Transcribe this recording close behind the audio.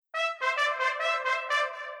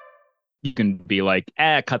you can be like,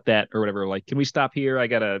 cut that or whatever. Like, can we stop here? I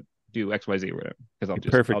gotta do X, Y, Z or whatever. Because A I'll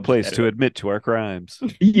perfect just place edit to it. admit to our crimes.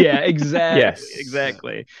 Yeah, exactly, Yes.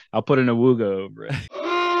 exactly. I'll put in a Wooga over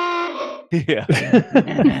Yeah.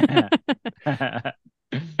 it.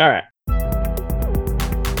 All right.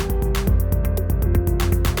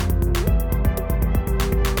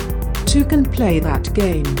 Two can play that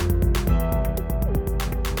game.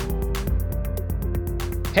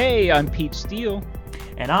 Hey, I'm Pete Steele.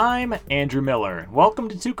 And I'm Andrew Miller. Welcome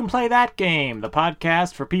to Two Can Play That Game, the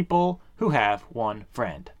podcast for people who have one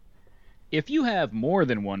friend. If you have more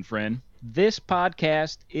than one friend, this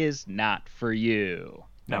podcast is not for you.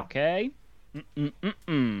 No. Okay?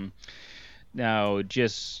 Mm-mm-mm-mm. Now,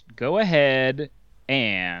 just go ahead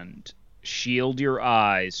and shield your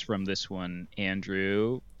eyes from this one,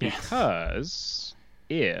 Andrew, because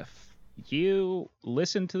if you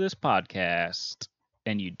listen to this podcast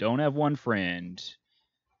and you don't have one friend,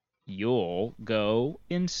 you'll go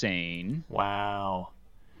insane. Wow.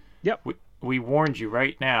 Yep. We warned you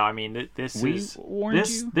right now. I mean, this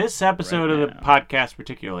episode right of the podcast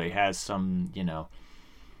particularly has some,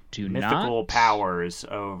 mythical powers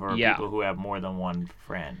over people who have more than one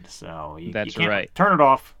friend. So you can't turn it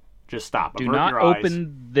off. Just stop. Do Avert not your eyes.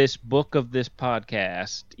 open this book of this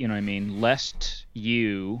podcast. You know what I mean? Lest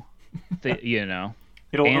you,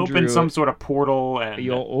 It'll open some sort of portal, and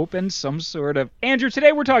you'll open some sort of. Andrew,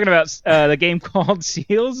 today we're talking about the game called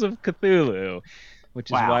Seals of Cthulhu, which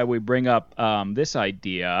is why we bring up this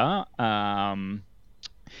idea. What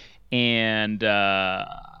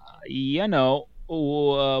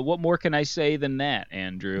more can I say than that,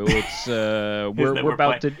 Andrew? It's we're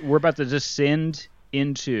about to descend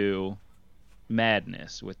into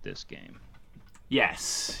madness with this game.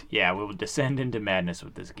 Yes, yeah, we will descend into madness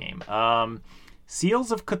with this game.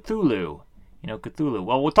 Seals of Cthulhu. Cthulhu.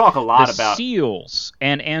 Well, we'll talk a lot about seals.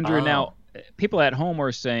 And Andrew, now people at home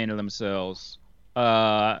are saying to themselves,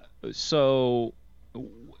 what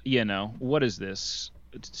is this?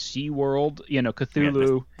 SeaWorld,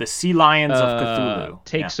 Cthulhu. Yeah, the Sea Lions of Cthulhu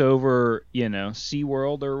takes over,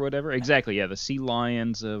 SeaWorld or whatever. Exactly, yeah, the Sea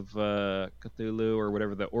Lions of Cthulhu or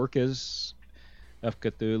whatever, the orcas of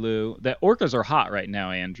Cthulhu. The orcas are hot right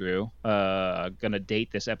now, Andrew. Gonna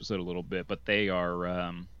date this episode a little bit, but they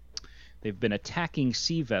are they've been attacking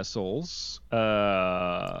sea vessels.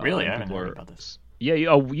 Really? I haven't heard about this. Yeah,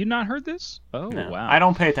 you not heard this? Oh, no. Wow. I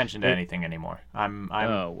don't pay attention to anything anymore. I'm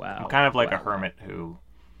wow. I'm kind of like a hermit who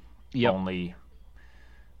only,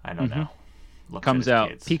 I don't know, looks comes at his out,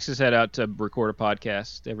 kids. peeks his head out to record a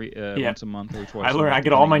podcast every once a month or twice. I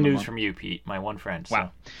get all my news from you, Pete, my one friend.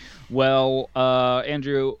 Wow. So. Well,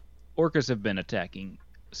 Andrew, orcas have been attacking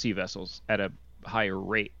sea vessels at a higher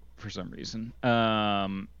rate for some reason,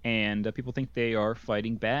 and people think they are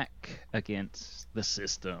fighting back against the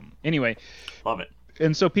system. Anyway, love it.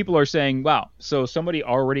 And so people are saying, "Wow, so somebody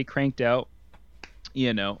already cranked out,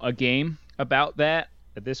 a game about that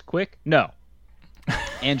this quick?" No,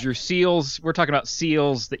 Andrew, seals. We're talking about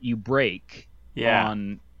seals that you break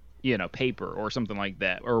on, paper or something like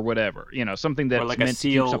that, or whatever. Something that's like meant to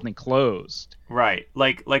keep something closed. Right,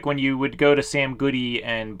 like when you would go to Sam Goody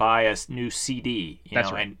and buy a new CD.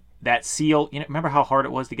 That's right. And that seal, remember how hard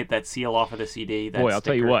it was to get that seal off of the CD? Boy, I'll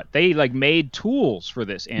tell you what, they made tools for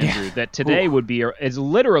this, Andrew, that today would be is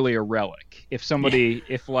literally a relic. If somebody,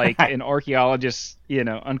 if an archaeologist,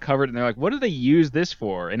 uncovered it and they're like, what do they use this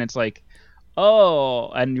for? And it's like,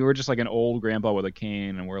 and you were just like an old grandpa with a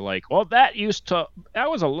cane, and we're like, well, that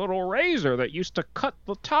was a little razor that used to cut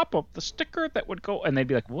the top of the sticker that would go, and they'd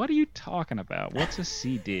be like, what are you talking about? What's a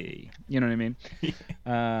CD? You know what I mean?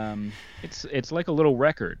 It's like a little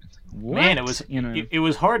record. What? Man, it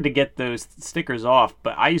was hard to get those stickers off,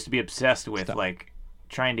 but I used to be obsessed with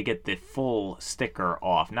trying to get the full sticker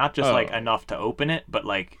off, not just enough to open it, but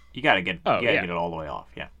you gotta get get it all the way off.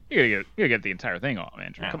 Yeah, you gotta get the entire thing off,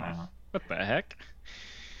 Andrew. Come on. What the heck?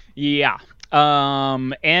 Yeah.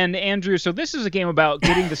 And Andrew, so this is a game about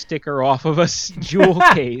getting the sticker off of a jewel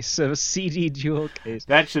case, of a CD jewel case.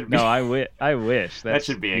 That should be. No, I wish. That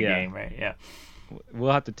should be a game, right? Yeah.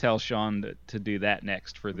 We'll have to tell Sean to do that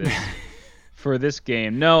next for this for this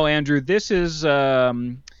game. No, Andrew, this is we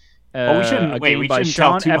shouldn't by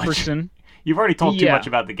Sean Epperson. You've already told too much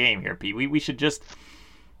about the game here, Pete. We should just.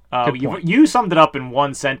 You summed it up in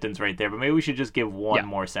one sentence right there, but maybe we should just give one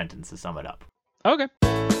more sentence to sum it up. Okay.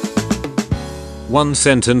 One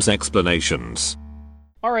sentence explanations.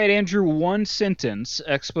 All right, Andrew, one sentence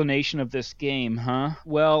explanation of this game, huh?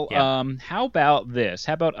 Well, how about this?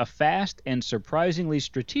 How about a fast and surprisingly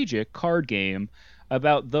strategic card game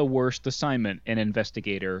about the worst assignment an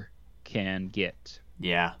investigator can get?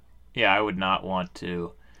 Yeah. Yeah, I would not want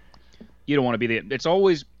to You don't want to be the. It's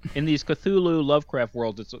always in these Cthulhu Lovecraft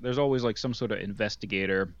worlds. There's always like some sort of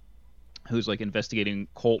investigator who's like investigating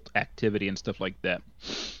cult activity and stuff like that.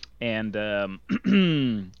 And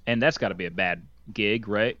and that's got to be a bad gig,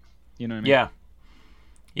 right? You know what I mean? Yeah.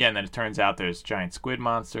 Yeah, and then it turns out there's giant squid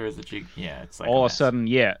monsters that it's like all of a sudden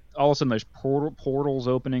there's portals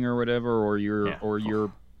opening or whatever, or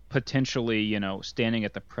you're potentially, standing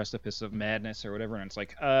at the precipice of madness or whatever, and it's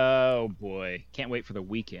like, oh boy, can't wait for the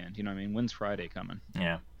weekend. You know what I mean? When's Friday coming?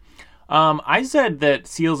 Yeah. I said that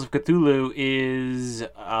Seals of Cthulhu is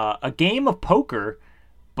a game of poker,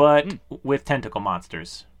 but with tentacle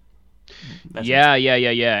monsters. Yeah.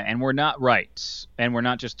 And we're not right. And we're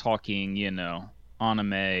not just talking,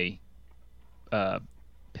 anime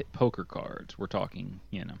poker cards. We're talking,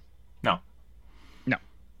 No.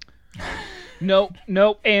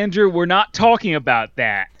 No, Andrew, we're not talking about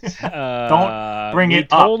that. Don't bring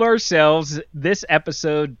it up. We told ourselves this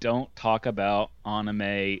episode, don't talk about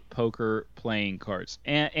anime poker playing cards.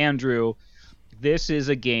 Andrew, this is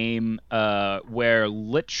a game where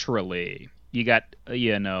literally you got,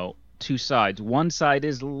 two sides. One side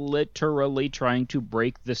is literally trying to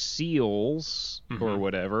break the seals or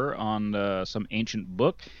whatever on some ancient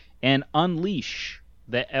book and unleash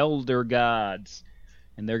the elder gods.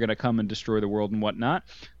 And they're going to come and destroy the world and whatnot.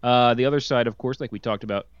 The other side, of course, like we talked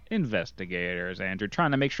about, investigators, Andrew,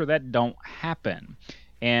 trying to make sure that don't happen.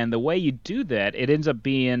 And the way you do that, it ends up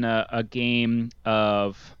being a game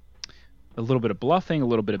of a little bit of bluffing, a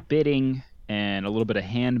little bit of bidding, and a little bit of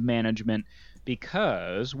hand management.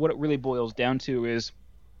 Because what it really boils down to is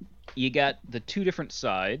you got the two different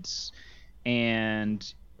sides,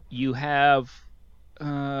 and you have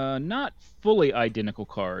not fully identical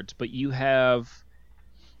cards, but you have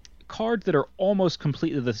cards that are almost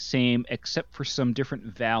completely the same except for some different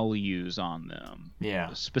values on them.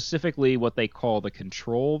 Yeah. Specifically what they call the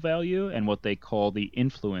control value and what they call the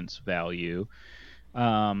influence value.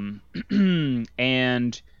 And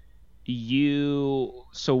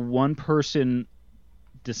so one person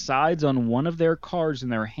decides on one of their cards in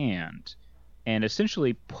their hand and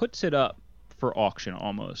essentially puts it up for auction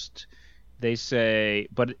almost. They say,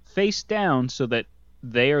 but face down so that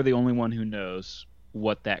they are the only one who knows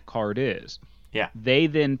what that card is. Yeah. They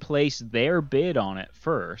then place their bid on it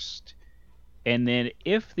first, and then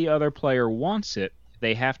if the other player wants it,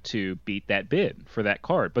 they have to beat that bid for that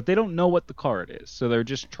card. But they don't know what the card is, so they're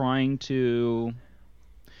just trying to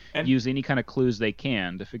use any kind of clues they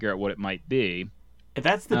can to figure out what it might be.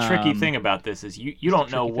 That's the tricky thing about this is you don't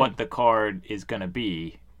know what the card is going to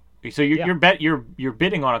be. So you're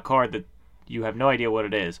bidding on a card that you have no idea what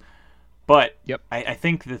it is. But I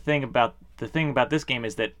think the thing about this game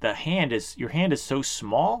is that your hand is so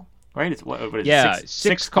small, right? It's what is it?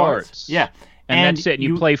 Six cards. Yeah. And that's it.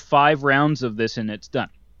 You play 5 rounds of this and it's done.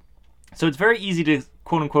 So it's very easy to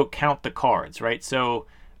quote unquote count the cards, right? So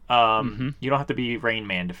you don't have to be Rain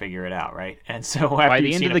Man to figure it out, right? And so by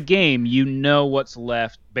the end of the game, you know what's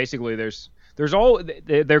left. Basically,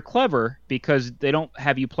 they're clever because they don't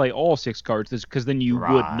have you play all 6 cards because then you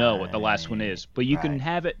would know what the last one is. But you can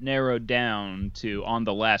have it narrowed down to on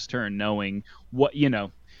the last turn knowing what,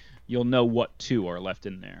 you'll know what 2 are left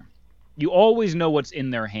in there. You always know what's in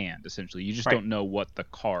their hand, essentially. You just don't know what the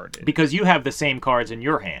card is. Because you have the same cards in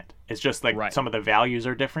your hand. It's just like some of the values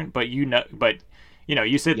are different, but you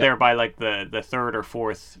sit there by like the third or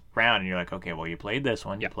fourth round and you're like, okay, well, you played this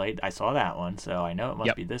one. I saw that one, so I know it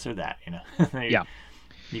must be this or that,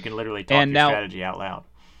 You can literally talk your strategy out loud.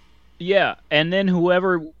 Yeah, and then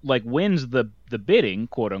whoever like wins the bidding,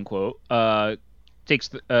 quote unquote, takes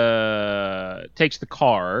the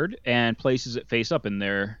card and places it face up in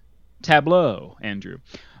their tableau, Andrew.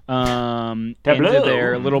 Into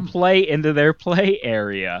their play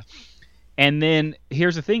area. And then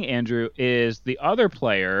here's the thing, Andrew, is the other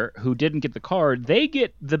player who didn't get the card, they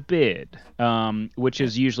get the bid, which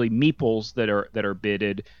is usually meeples that are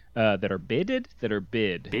bidded, that are bid.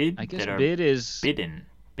 I guess bid is bidden.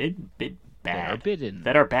 Bid bad. That are bidden.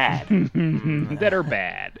 That are bad. That are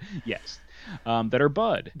bad. Yes. That are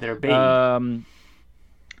bud. That are bait.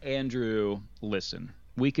 Andrew, listen.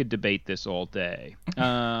 We could debate this all day.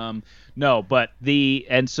 No, but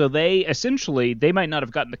so they might not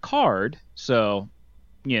have gotten the card, so,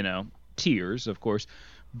 tears, of course,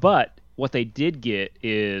 but what they did get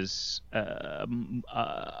is a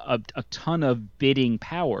ton of bidding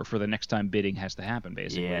power for the next time bidding has to happen,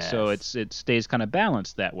 basically. Yes. So it stays kind of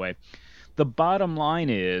balanced that way. The bottom line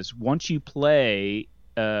is, once you play,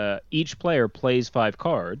 each player plays 5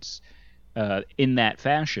 cards in that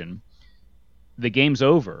fashion. the game's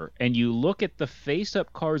over, and you look at the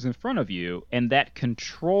face-up cards in front of you, and that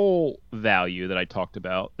control value that I talked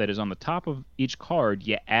about that is on the top of each card,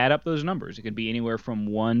 you add up those numbers. It can be anywhere from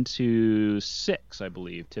 1 to 6, I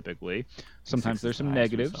believe, typically. Sometimes there's some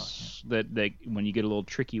negatives that when you get a little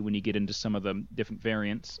tricky when you get into some of the different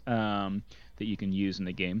variants that you can use in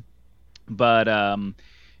the game. But and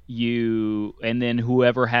then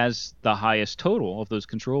whoever has the highest total of those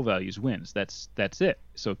control values wins. That's it.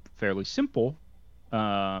 So fairly simple,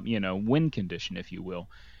 win condition, if you will.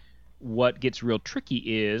 What gets real tricky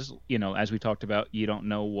is, as we talked about, you don't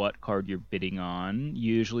know what card you're bidding on.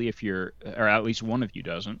 Usually, or at least one of you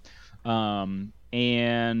doesn't.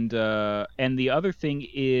 And the other thing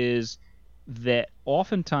is that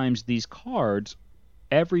oftentimes these cards,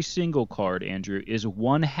 every single card, Andrew, is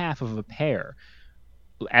 1/2 of a pair.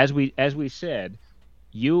 As we said,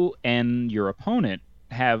 you and your opponent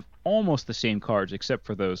have almost the same cards except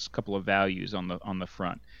for those couple of values on the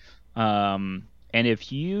front. And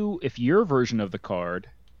if your version of the card,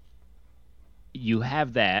 you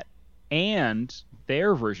have that, and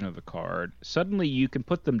their version of the card, suddenly you can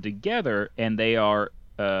put them together, and they have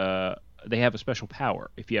a special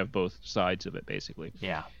power if you have both sides of it, basically.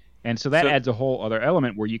 Yeah. And so that adds a whole other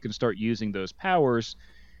element where you can start using those powers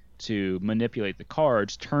to manipulate the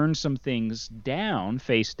cards, turn some things down,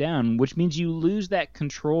 face down, which means you lose that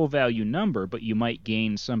control value number, but you might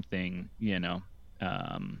gain something,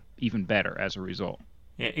 even better as a result.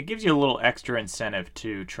 Yeah, it gives you a little extra incentive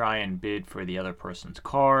to try and bid for the other person's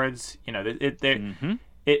cards.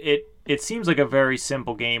 It seems like a very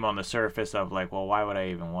simple game on the surface of like, well, why would I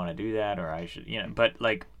even want to do that? Or I should, but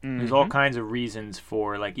like, there's all kinds of reasons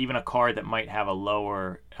for like even a card that might have a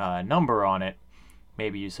lower number on it.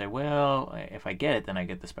 Maybe you say, well, if I get it, then I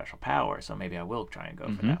get the special power, so maybe I will try and go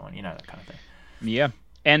for that one, that kind of thing. Yeah,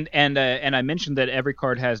 and I mentioned that every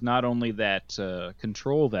card has not only that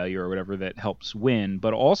control value or whatever that helps win,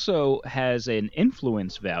 but also has an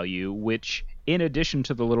influence value, which, in addition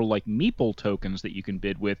to the little like meeple tokens that you can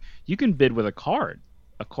bid with a card.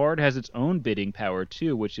 A card has its own bidding power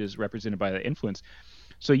too, which is represented by the influence.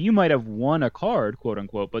 So you might have won a card, quote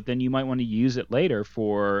unquote, but then you might want to use it later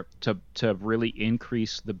to really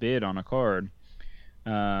increase the bid on a card.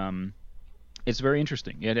 It's very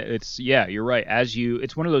interesting. You're right.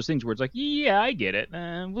 It's one of those things where it's like, yeah, I get it.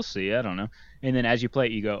 We'll see. I don't know. And then as you play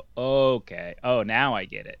it, you go, okay, oh, now I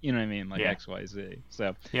get it. You know what I mean? Like X, Y, Z.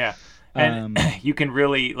 So yeah, and you can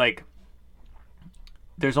really like.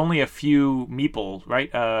 There's only a few meeples,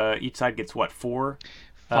 right? Each side gets what, 4?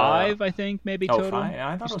 5, I think, maybe total. 5?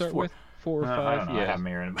 I thought it was 4. 4 or 5. I don't know. Yeah. I have them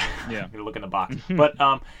here. Yeah. I'm gonna look in the box.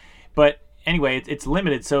 But anyway, it's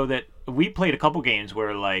limited so that we played a couple games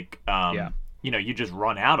where like you just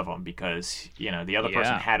run out of them because the other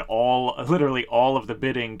person had literally all of the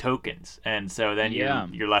bidding tokens, and so then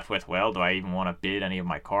you're left with, well, do I even want to bid any of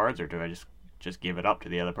my cards, or do I just give it up to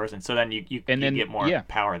the other person? So then you get more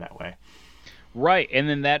power that way. Right, and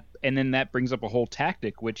then that brings up a whole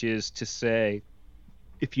tactic, which is to say,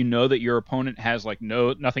 if you know that your opponent has like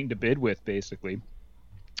nothing to bid with, basically,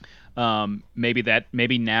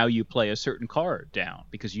 maybe now you play a certain card down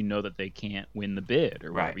because you know that they can't win the bid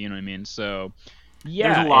or whatever. Right. You know what I mean? So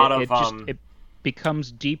there's a lot it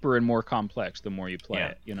becomes deeper and more complex the more you play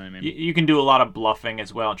it. You know what I mean? You can do a lot of bluffing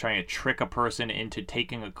as well, trying to trick a person into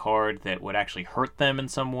taking a card that would actually hurt them in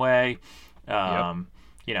some way. And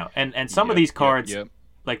some of these cards.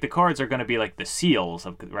 Like the cards are going to be like the Seals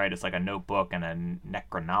of, right? It's like a notebook and a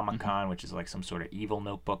Necronomicon, which is like some sort of evil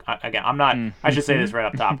notebook. I'm not. I should say this right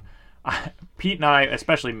up top. Pete and I,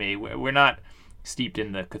 especially me, we're not steeped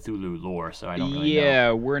in the Cthulhu lore, so I don't really know.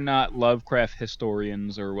 Yeah, we're not Lovecraft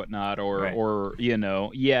historians or whatnot, we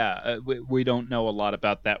don't know a lot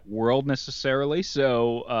about that world necessarily.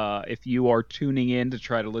 So if you are tuning in to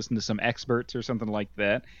try to listen to some experts or something like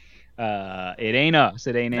that, it ain't us.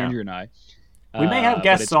 It ain't Andrew and I. We may have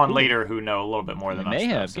guests on later who know a little bit more than us. We may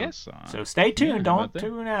have guests on. So stay tuned. Don't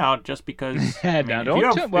tune out just because. If you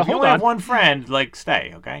only have one friend, like,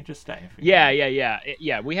 stay, okay? Just stay.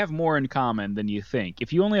 Yeah. We have more in common than you think.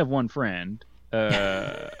 If you only have one friend,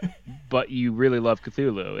 but you really love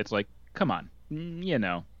Cthulhu, it's like, come on.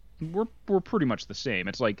 We're pretty much the same.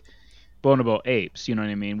 It's like bonobo apes, you know what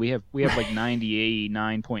I mean? We have like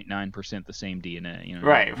 99.9% the same DNA. You know?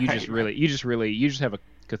 Right. You just have a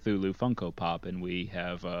Cthulhu Funko Pop, and we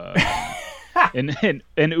have an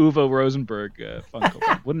Uwe Rosenberg Funko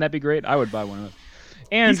Pop. Wouldn't that be great? I would buy one of those.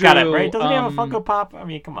 Andrew, he's got it, right? Doesn't he have a Funko Pop? I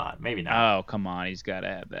mean, come on, maybe not. Oh, come on, he's got to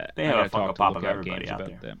have that. They have a Funko Pop of everybody out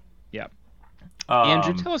there. Yeah.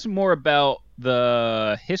 Andrew, tell us more about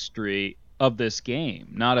the history of this game,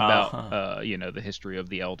 not about Uh-huh. the history of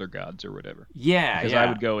the Elder Gods or whatever. Yeah, Because yeah. I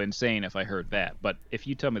would go insane if I heard that. But if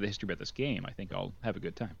you tell me the history about this game, I think I'll have a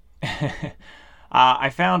good time.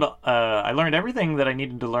 I learned everything that I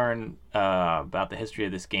needed to learn about the history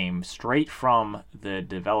of this game straight from the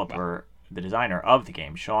developer, the designer of the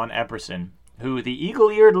game, Sean Epperson, who the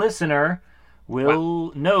eagle-eared listener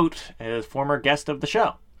will note as former guest of the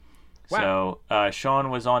show. Wow. So Sean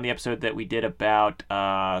was on the episode that we did about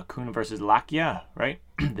Kun versus Lakia, right?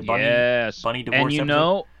 The bunny divorce and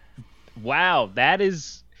episode. Wow, that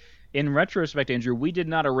is, in retrospect, Andrew, we did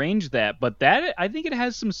not arrange that, but that I think it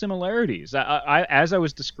has some similarities. As I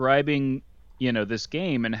was describing, this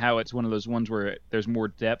game and how it's one of those ones where there's more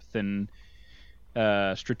depth and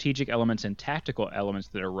strategic elements and tactical elements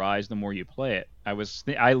that arise the more you play it. I was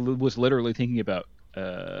literally thinking about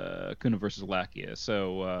Kuna versus Lakia.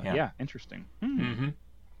 So yeah, interesting.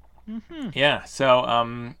 Yeah.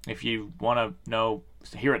 So if you want to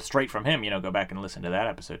hear it straight from him, go back and listen to that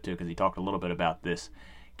episode too, because he talked a little bit about this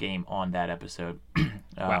game on that episode.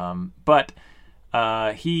 But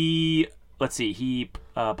he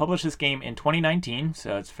published this game in 2019,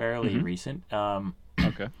 so it's fairly recent.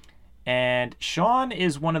 Okay. And Sean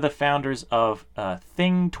is one of the founders of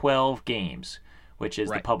Thing 12 Games, which is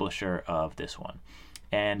the publisher of this one.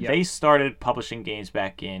 And they started publishing games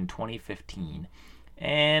back in 2015.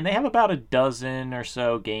 And they have about a dozen or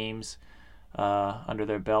so games under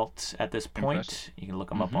their belt at this point. Impressive. You can look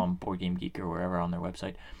them up on Board Game Geek or wherever on their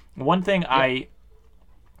website. One thing I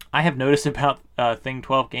have noticed about Thing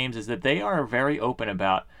 12 Games is that they are very open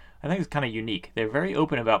about, I think it's kind of unique, they're very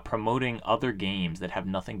open about promoting other games that have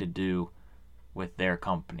nothing to do with their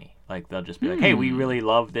company. Like, they'll just be like, hey, we really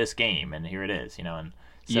love this game, and here it is, and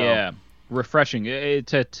so... Yeah. Refreshing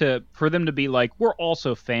for them to be like, we're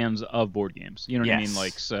also fans of board games. You know what I mean?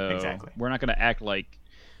 Like, so exactly. We're not going to act like,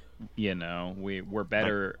 we're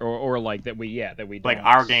better or like that we don't. Like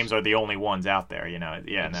our games are the only ones out there. Yeah,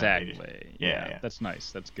 exactly. No, yeah, that's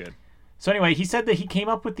nice. That's good. So anyway, he said that he came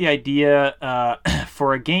up with the idea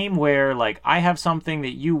for a game where, like, I have something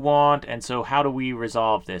that you want, and so how do we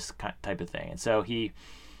resolve this type of thing? And so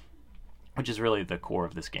which is really the core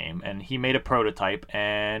of this game, and he made a prototype,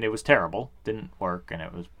 and it was terrible, didn't work, and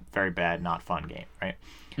it was very bad, not fun game, right?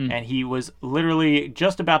 And he was literally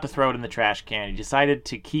just about to throw it in the trash can. He decided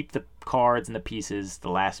to keep the cards and the pieces the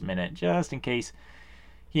last minute, just in case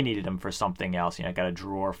he needed them for something else. I got a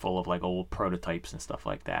drawer full of like old prototypes and stuff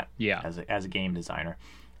like that. Yeah. As a game designer.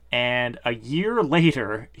 And a year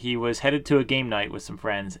later, he was headed to a game night with some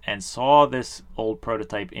friends and saw this old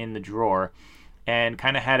prototype in the drawer, and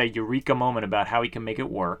kind of had a eureka moment about how he can make it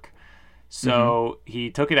work. So he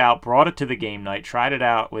took it out, brought it to the game night, tried it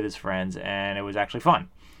out with his friends, and it was actually fun.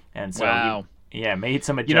 And so he made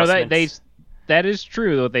some adjustments. That is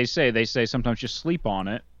true, though. They say sometimes just sleep on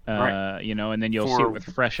it, and then you'll see it with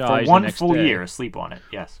fresh eyes for one the next full day. year, sleep on it,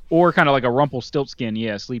 yes. Or kind of like a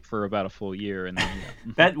Rumpelstiltskin, sleep for about a full year. And then,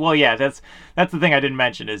 that's the thing I didn't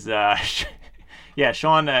mention is...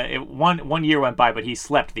 Sean, one year went by, but he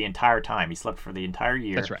slept the entire time. He slept for the entire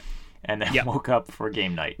year. That's right. And then woke up for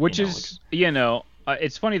game night. Which it's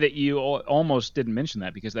funny that you almost didn't mention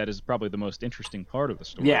that, because that is probably the most interesting part of the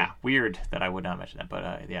story. Yeah, weird that I would not mention that,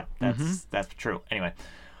 but that's true. Anyway,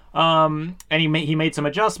 and he made some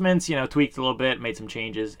adjustments, tweaked a little bit, made some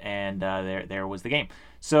changes, and there was the game.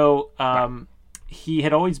 So he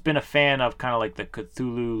had always been a fan of kind of like the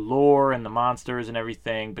Cthulhu lore and the monsters and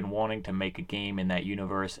everything, been wanting to make a game in that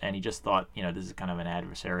universe, and he just thought, this is kind of an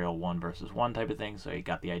adversarial 1-versus-1 type of thing, so he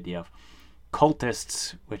got the idea of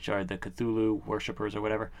cultists, which are the Cthulhu worshippers or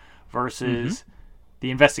whatever, versus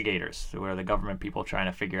the investigators, who are the government people trying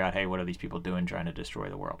to figure out, hey, what are these people doing trying to destroy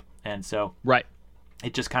the world? And so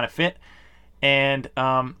it just kind of fit. And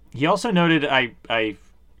he also noted, I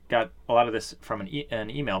got a lot of this from an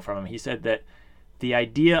email from him, he said that the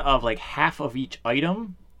idea of like half of each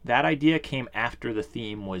item, that idea came after the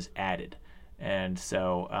theme was added. And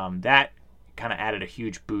so that kind of added a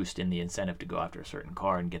huge boost in the incentive to go after a certain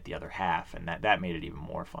card and get the other half, and that made it even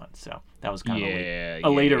more fun. So that was kind of a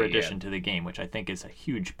later addition to the game, which I think is a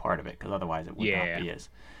huge part of it, because otherwise it would not be as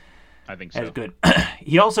good.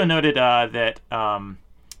 He also noted that I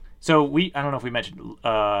don't know if we mentioned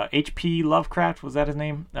H.P. Lovecraft, was that his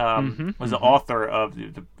name? Was the author of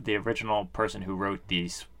the original person who wrote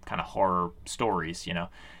these kind of horror stories,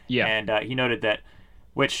 Yeah. And he noted that,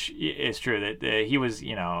 which is true, that he was,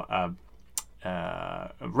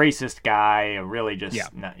 a racist guy, really just,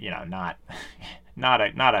 not a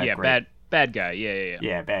great... bad guy, yeah.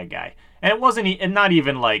 Yeah, bad guy. And it wasn't, and not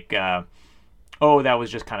even like, that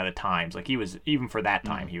was just kind of the times. Like, he was, even for that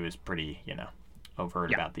time, he was pretty,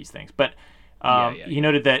 overt Yeah. about these things. But Yeah. he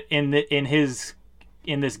noted that in this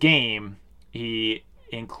game, he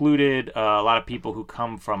included a lot of people who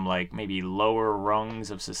come from like maybe lower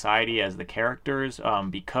rungs of society as the characters,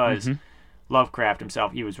 because Lovecraft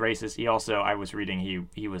himself, he was racist. He also, I was reading,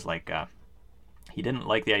 he was like he didn't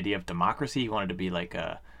like the idea of democracy. He wanted to be like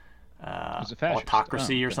a He's a fascist.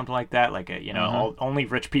 autocracy or something like that. Like only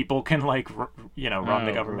rich people can like run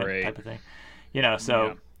the government great. type of thing.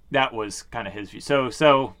 So that was kind of his view. So he's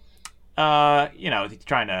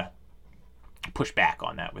trying to push back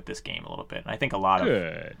on that with this game a little bit. And I think a lot of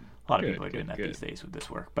people are doing that these days with this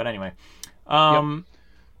work. But anyway,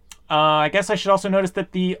 I guess I should also notice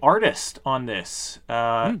that the artist on this,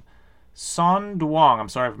 Son Duong, I'm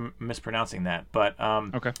sorry if I'm mispronouncing that, but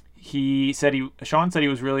Okay. Sean said he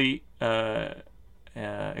was really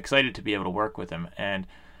excited to be able to work with him, and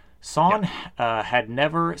Son had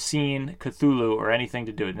never seen Cthulhu or anything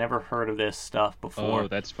to do with it, never heard of this stuff before. Oh,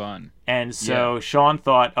 that's fun. And so Sean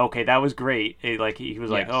thought, okay, that was great. He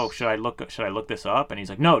was like, oh, should I look this up? And he's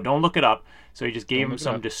like, no, don't look it up. So he just gave him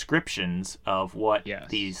some descriptions of what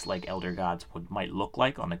these like elder gods might look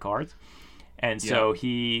like on the cards. And so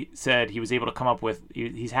he said he was able to come up with.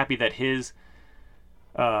 He's happy that his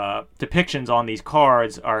depictions on these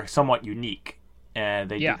cards are somewhat unique,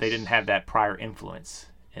 and they didn't have that prior influence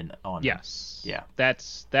on. Yes. Yeah.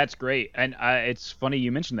 That's great, and it's funny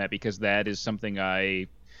you mentioned that because that is something I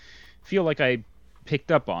feel like I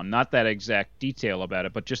picked up on. Not that exact detail about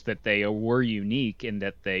it, but just that they were unique and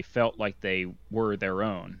that they felt like they were their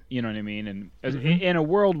own. You know what I mean? And in a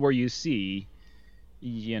world where you see,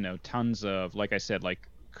 tons of, like I said, like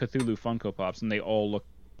Cthulhu Funko Pops, and they all look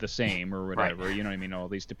the same or whatever. Right. You know what I mean? All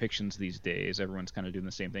these depictions these days, everyone's kind of doing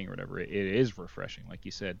the same thing or whatever. It is refreshing, like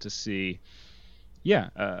you said, to see,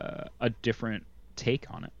 a different take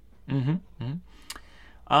on it.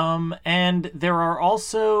 And there are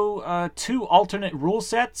also 2 alternate rule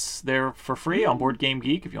sets. They're for free on Board Game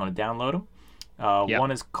Geek if you want to download them. One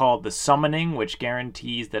is called the Summoning, which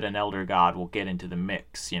guarantees that an Elder God will get into the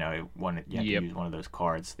mix. You have to use one of those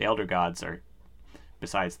cards. The Elder Gods are,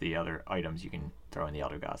 besides the other items, you can throw in the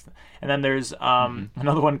Elder Gods. And then there's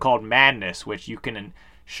another one called Madness, which you can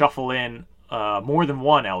shuffle in more than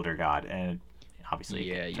one Elder God, and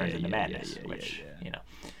obviously it turns into madness,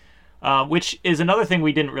 which is another thing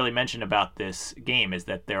we didn't really mention about this game, is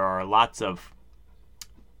that there are lots of,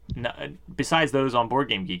 besides those on Board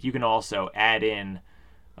Game Geek, you can also add in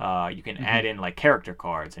add in like character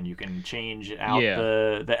cards, and you can change out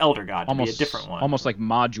the Elder God to be a different one, almost like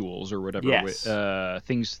modules or whatever. Yes.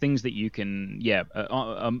 Things that you can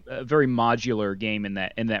a very modular game in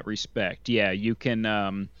that respect. You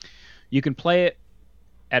can play it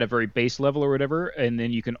at a very base level or whatever, and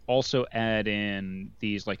then you can also add in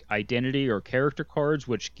these like identity or character cards,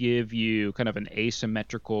 which give you kind of an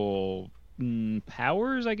asymmetrical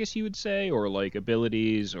powers, I guess you would say, or like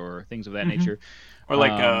abilities or things of that nature, or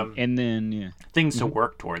like and then things to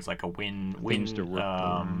work towards, like a win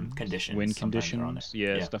conditions, win conditions,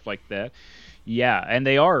 stuff like that. And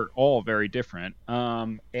they are all very different,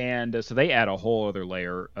 and so they add a whole other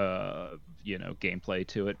layer of gameplay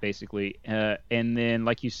to it, basically. And then,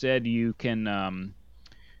 like you said, you can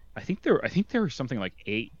I think there are something like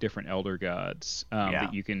 8 different Elder Gods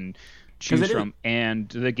that you can choose from, and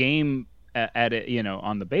the game at it,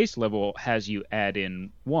 on the base level has you add in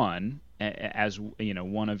one as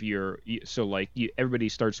one of your, so like everybody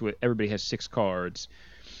has 6 cards,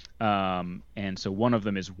 and so one of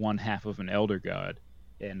them is one half of an Elder God,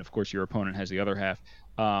 and of course your opponent has the other half,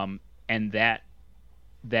 and that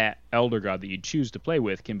Elder God that you choose to play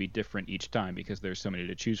with can be different each time because there's so many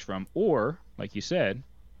to choose from, or like you said,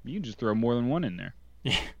 you can just throw more than one in there.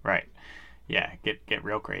 Right. Yeah, get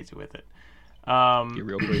real crazy with it. Get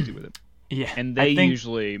real crazy with it. Yeah, and they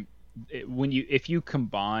usually, if you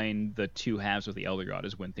combine the 2 halves of the Elder God,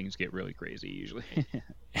 is when things get really crazy usually.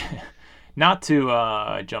 Not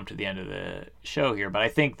to jump to the end of the show here, but I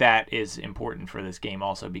think that is important for this game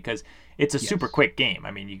also because it's a super quick game.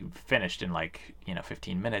 I mean, you finished in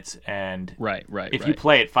 15 minutes, and if you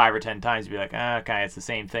play it 5 or 10 times, you'd be like, okay, it's the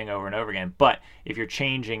same thing over and over again. But if you're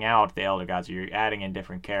changing out the Elder Gods, or you're adding in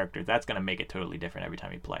different characters, that's going to make it totally different every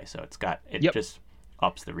time you play. So it just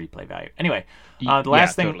ups the replay value. Anyway, the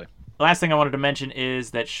last thing I wanted to mention is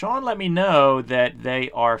that Sean let me know that they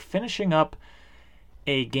are finishing up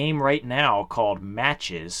a game right now called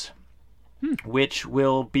Matches, which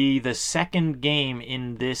will be the second game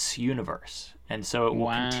in this universe. And so it will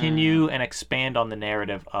continue and expand on the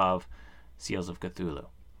narrative of Seals of Cthulhu.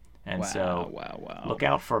 And look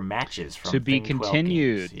out for Matches from to be Thing 12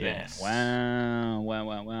 continued. Games. Yes.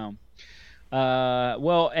 Wow.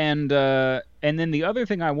 Well, and then the other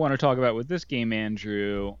thing I want to talk about with this game,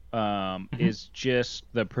 Andrew, is just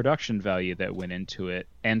the production value that went into it,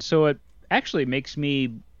 and so it actually makes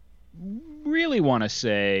me really want to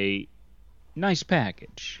say, nice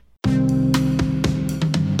package.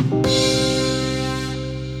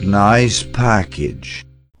 Nice package.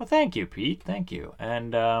 Well, thank you, Pete. Thank you.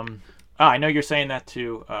 And I know you're saying that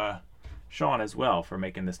to Sean as well for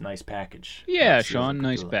making this nice package. Yeah, Seals of Sean,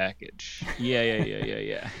 nice Cthulhu. package.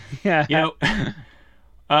 Yeah. You know,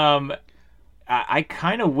 I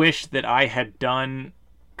kind of wish that I had done,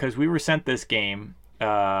 because we were sent this game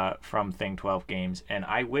from Thing 12 Games, and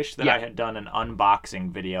I wish that I had done an unboxing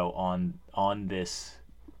video on this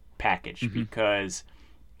package, because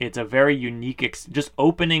it's a very unique just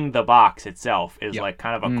opening the box itself is like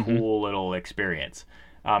kind of a cool little experience.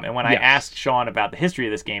 And when I asked Sean about the history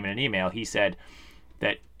of this game in an email, he said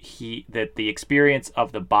that the experience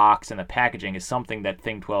of the box and the packaging is something that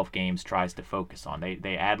Thing 12 Games tries to focus on.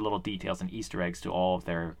 They add little details and Easter eggs to all of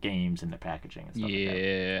their games and the packaging and stuff like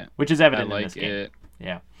that, which is evident in this game.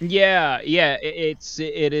 Yeah.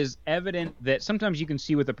 It is evident that sometimes you can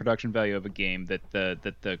see with the production value of a game that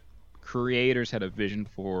the creators had a vision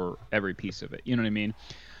for every piece of it. You know what I mean?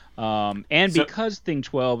 Because Thing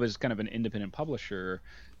 12 is kind of an independent publisher,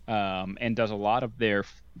 and does a lot of their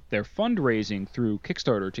fundraising through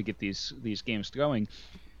Kickstarter to get these games going,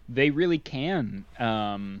 they really can.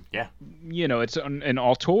 It's an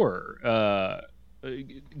auteur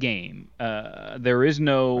game. There is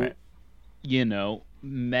no,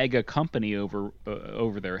 mega company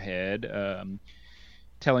over their head,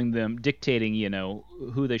 dictating,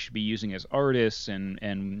 who they should be using as artists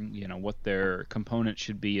and what their components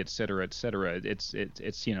should be, et cetera, et cetera. It's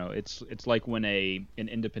like when an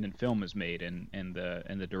independent film is made and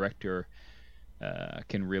the director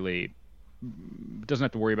can really doesn't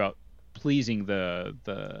have to worry about pleasing the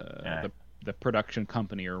production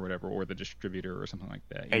company or whatever, or the distributor or something like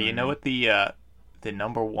that. You know what the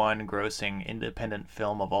number one grossing independent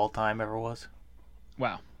film of all time ever was?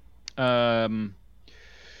 Wow.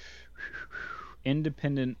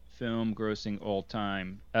 Independent film grossing all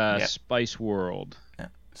time. Spice World.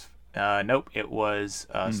 Nope, it was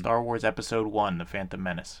Star Wars Episode 1, The Phantom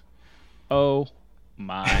Menace. Oh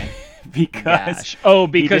my gosh.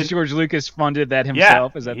 Because George Lucas funded that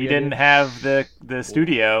himself? Is that he didn't have the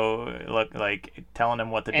studio like telling him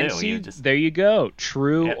what to do. See, he just... there you go.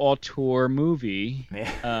 True auteur movie,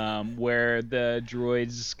 where the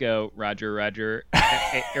droids go, Roger, Roger,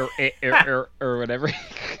 or whatever.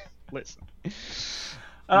 Listen,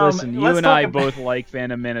 you and I both like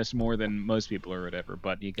Phantom Menace more than most people or whatever,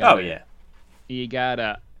 but you gotta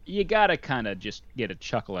kind of just get a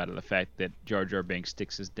chuckle out of the fact that Jar Jar Binks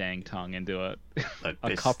sticks his dang tongue into a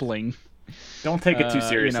coupling. Don't take it too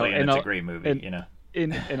seriously, and it's a great movie,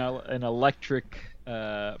 in an electric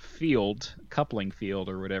coupling field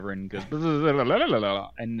or whatever, and goes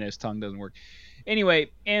and his tongue doesn't work. Anyway,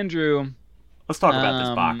 Andrew, let's talk about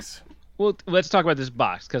this box. Well, let's talk about this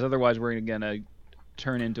box, because otherwise we're gonna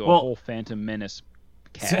turn into a whole Phantom Menace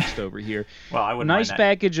cast over here. Well, I wouldn't nice mind that.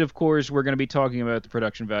 package, of course. We're going to be talking about the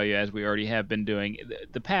production value, as we already have been doing.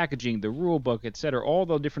 The packaging, the rule book, etc., all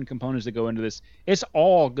the different components that go into this. It's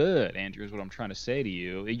all good, Andrew, is what I'm trying to say to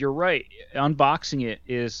you. You're right. Unboxing it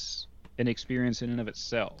is an experience in and of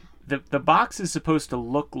itself. The box is supposed to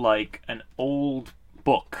look like an old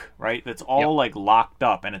book, right? That's all like locked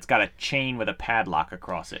up, and it's got a chain with a padlock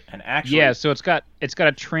across it. And actually, so it's got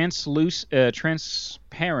a translucent,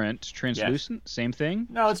 same thing.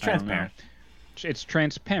 No, it's transparent. It's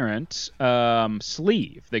transparent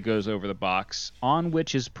sleeve that goes over the box, on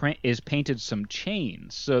which is painted some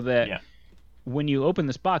chains, so that when you open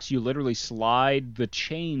this box, you literally slide the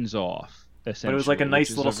chains off. But it was like a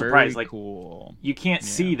nice little surprise. Like, cool. You can't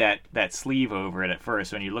see that sleeve over it at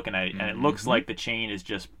first when you're looking at it, and it looks like the chain is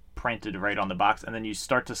just printed right on the box, and then you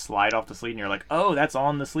start to slide off the sleeve, and you're like, oh, that's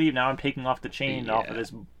on the sleeve. Now I'm taking off the chain off of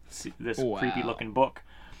this creepy looking book.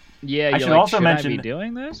 Yeah, I should also mention I be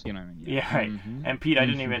doing this. You know what I mean? Yeah, right. And Pete, I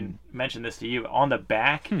didn't even mention this to you. On the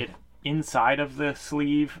back, inside of the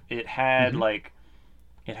sleeve, it had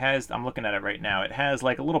I'm looking at it right now. It has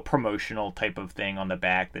like a little promotional type of thing on the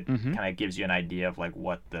back that kind of gives you an idea of like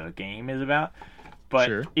what the game is about.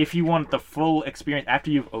 But if you want the full experience after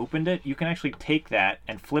you've opened it, you can actually take that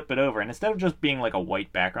and flip it over. And instead of just being like a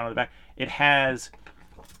white background on the back, it has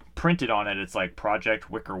printed on it. It's like Project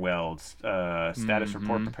Wickerweld, status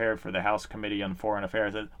report prepared for the House Committee on Foreign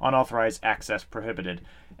Affairs, unauthorized access prohibited.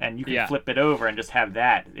 And you can flip it over and just have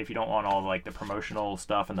that. If you don't want all like the promotional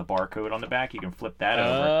stuff and the barcode on the back, you can flip that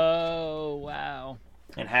over. Oh, wow.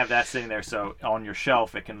 and have that sitting there so on your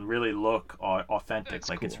shelf it can really look authentic. That's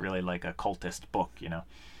like cool. It's really like a cultist book,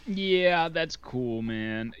 Yeah, that's cool,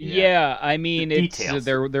 man. Yeah, I mean, The it's details.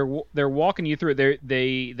 they're walking you through it.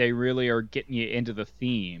 They really are getting you into the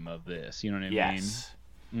theme of this. You know what I Yes. mean?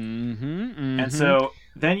 Mm-hmm. And so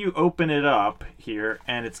then you open it up here,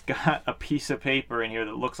 and it's got a piece of paper in here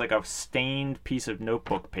that looks like a stained piece of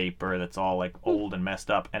notebook paper that's all like old and messed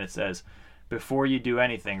up, and it says, "Before you do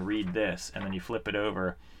anything, read this." And then you flip it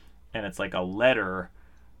over, and it's like a letter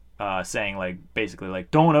saying like basically like,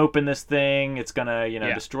 "Don't open this thing. It's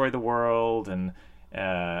gonna destroy the world." And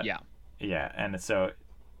yeah, and it's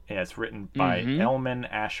written by Elman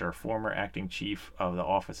Asher, former acting chief of the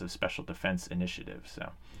Office of Special Defense Initiative.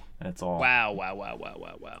 So. And it's all wow.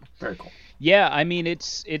 Very cool. Yeah, I mean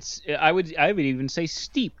it's I would even say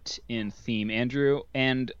steeped in theme, Andrew.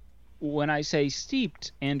 And when I say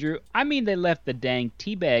steeped, Andrew, I mean they left the dang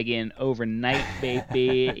teabag in overnight,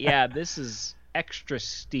 baby. Yeah, this is extra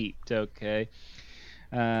steeped, okay?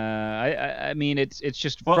 I mean it's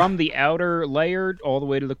just from the outer layer all the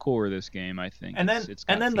way to the core of this game, I think. And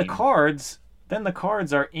then the cards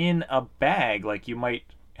are in a bag, like you might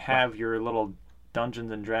have your little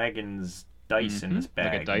Dungeons and Dragons dice in this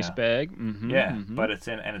bag, like a dice bag. But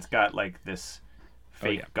it's got like this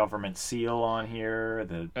fake government seal on here,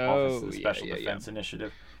 the Office of the Special Defense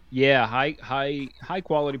Initiative. Yeah, high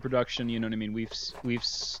quality production. You know what I mean?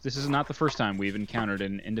 This is not the first time we've encountered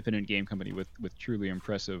an independent game company with truly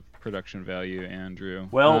impressive production value, Andrew.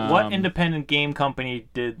 Well, what independent game company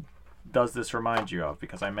does this remind you of?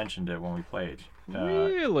 Because I mentioned it when we played.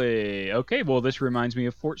 Really? Okay, well, this reminds me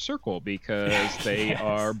of Fort Circle because they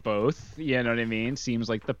are both, you know what I mean? Seems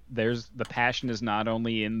like the passion is not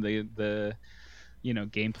only in the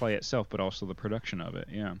gameplay itself, but also the production of it,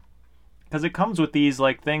 yeah. Because it comes with these,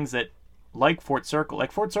 like, things that, like Fort Circle.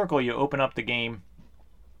 Like Fort Circle, you open up the game,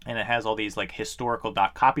 and it has all these, like,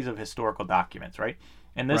 copies of historical documents, right?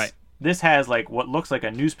 And this has, like, what looks like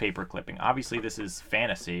a newspaper clipping. Obviously, this is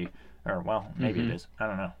fantasy, or, well, maybe it is. I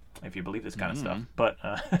don't know if you believe this kind of stuff. But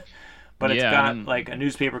it's got like a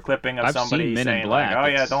newspaper clipping of somebody saying like, "Oh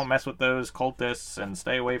yeah, don't mess with those cultists and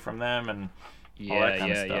stay away from them," and all that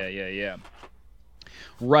kind of stuff. Yeah.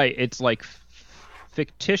 Right, it's like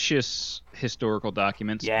fictitious historical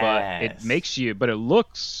documents, but it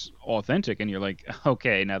looks authentic, and you're like,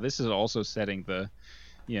 okay, now this is also setting the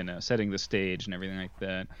stage and everything like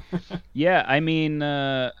that. Yeah, I mean,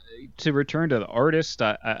 to return to the artist,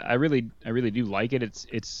 I really do like it.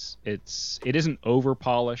 It isn't over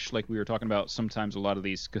polished like we were talking about. Sometimes a lot of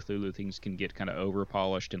these Cthulhu things can get kind of over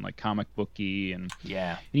polished and like comic booky, and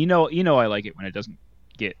you know I like it when it doesn't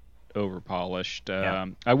get over polished.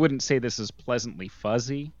 I wouldn't say this is pleasantly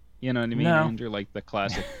fuzzy. You know what I mean, Andrew? Like the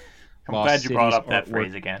classic. I'm glad you brought up that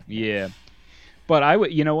phrase again. Yeah. But I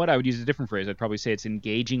would use a different phrase. I'd probably say it's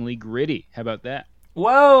engagingly gritty. How about that?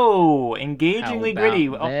 Whoa, engagingly gritty.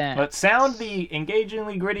 That? Sound the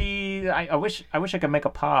engagingly gritty. I wish I could make a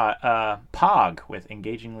pog with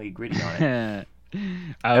engagingly gritty on it.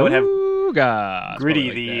 I would have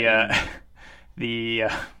Gritty, like the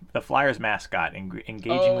Flyers mascot,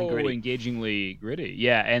 engagingly gritty. Engagingly gritty.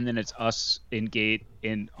 Yeah, and then it's us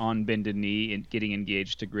on bended knee and getting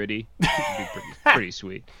engaged to gritty. It'd be pretty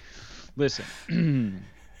sweet. Listen,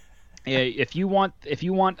 if you want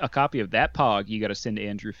a copy of that pog, you got to send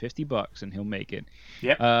Andrew $50 and he'll make it.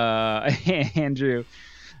 Yep. Andrew.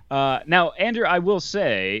 Now, Andrew, I will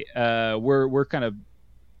say we're kind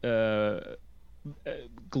of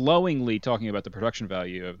glowingly talking about the production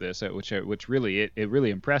value of this, which really it really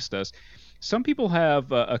impressed us. Some people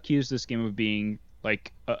have accused this game of being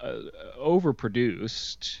like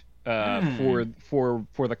overproduced. For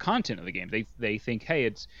the content of the game, they think, hey,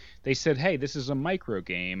 this is a micro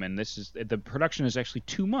game, and the production is actually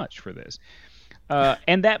too much for this,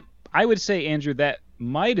 and that I would say, Andrew, that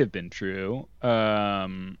might have been true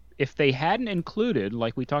if they hadn't included,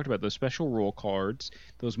 like we talked about, those special role cards,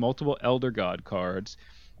 those multiple Elder God cards.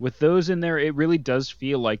 With those in there, it really does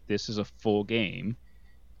feel like this is a full game.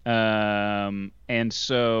 And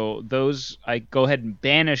so those, I go ahead and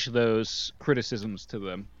banish those criticisms to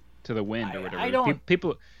the wind or whatever.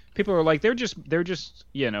 People are like, they're just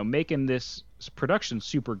making this production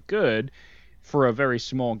super good for a very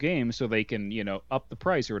small game so they can up the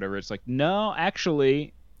price or whatever. It's like, no,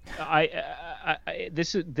 actually,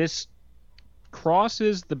 this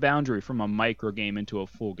crosses the boundary from a micro game into a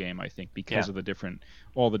full game, I think, because of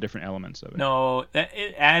all the different elements of it. No,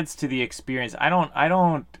 it adds to the experience. I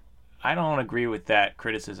don't agree with that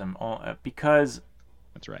criticism because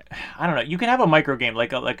that's right. I don't know. You can have a micro game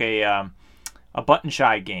like a button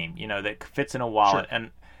shy game, that fits in a wallet, sure.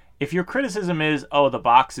 and if your criticism is, oh, the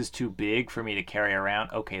box is too big for me to carry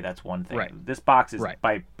around, okay, that's one thing. Right. This box is, Right.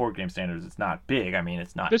 by board game standards, it's not big. I mean,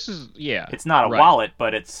 it's not. This is It's not a right. wallet,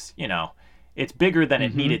 but it's it's bigger than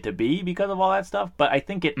it Mhm. needed to be because of all that stuff. But I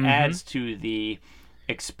think it Mhm. adds to the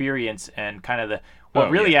experience and kind of the. What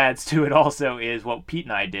Oh, really yeah. adds to it also is what Pete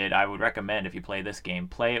and I did. I would recommend if you play this game,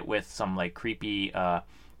 play it with some like creepy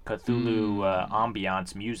Cthulhu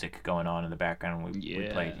ambiance music going on in the background. We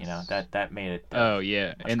played, that made it. Oh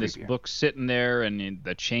yeah, and this creepier. book's sitting there, and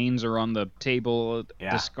the chains are on the table,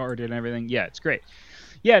 discarded and everything. Yeah, it's great.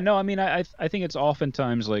 Yeah, no, I mean, I think it's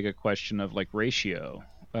oftentimes like a question of like ratio,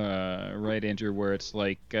 right, Andrew? Where it's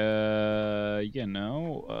like,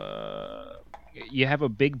 you have a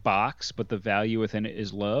big box, but the value within it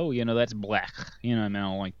is low. That's black. I mean, I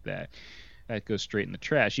don't like that. That goes straight in the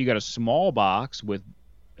trash. You got a small box with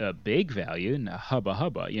a big value, and hubba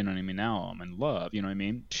hubba. You know what I mean? Now I'm in love. You know what I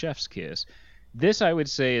mean? Chef's kiss. This, I would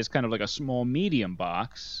say, is kind of like a small medium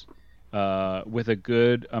box, with a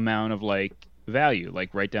good amount of like value,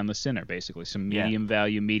 like right down the center, basically. Some medium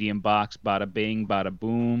value, medium box, bada bing, bada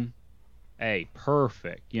boom. Hey,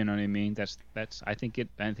 perfect. You know what I mean? That's. I think it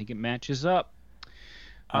matches up.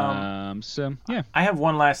 So yeah. I have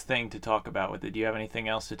one last thing to talk about with it. Do you have anything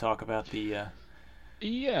else to talk about the?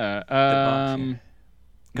 Yeah.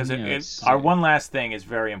 Because our one last thing is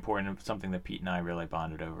very important, something that Pete and I really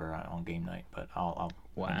bonded over on game night. But I'll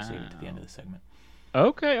save it to the end of the segment.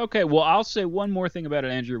 Okay. Well, I'll say one more thing about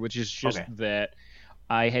it, Andrew, which is just that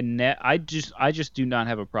I just do not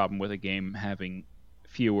have a problem with a game having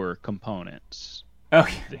fewer components.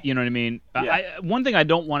 Okay. You know what I mean? Yeah. One thing I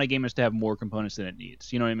don't want a game is to have more components than it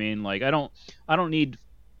needs. You know what I mean? Like I don't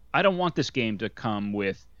want this game to come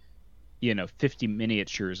with 50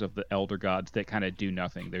 miniatures of the elder gods that kind of do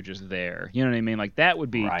nothing. They're just there. You know what I mean? Like that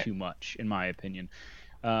would be too much, in my opinion.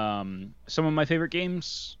 Some of my favorite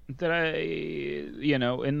games that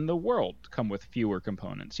in the world come with fewer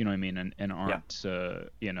components. You know what I mean? And aren't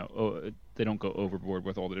they don't go overboard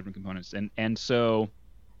with all the different components. And so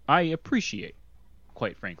I appreciate,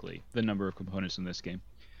 quite frankly, the number of components in this game.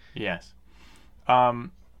 Yes.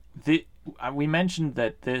 We mentioned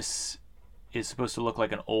that this is supposed to look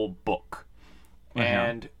like an old book,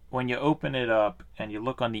 and when you open it up and you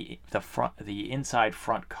look on the inside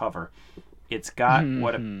front cover, it's got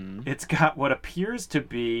what appears to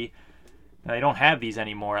be. Now, they don't have these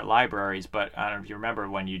anymore at libraries, but I don't know if you remember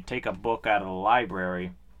when you take a book out of the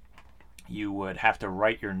library, you would have to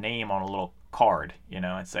write your name on a little card,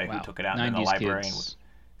 and say who took it out in the library. And would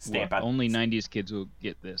stamp out. Only 90s kids will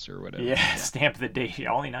get this or whatever. Yeah, stamp the date.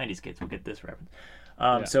 Yeah, only 90s kids will get this reference.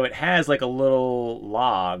 So it has like a little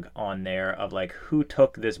log on there of like who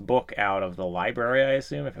took this book out of the library, I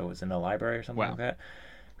assume, if it was in the library or something like that.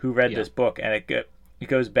 Who read this book, and it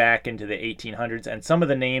goes back into the 1800s, and some of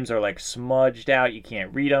the names are like smudged out. You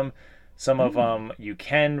can't read them. Some of them you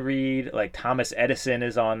can read, like Thomas Edison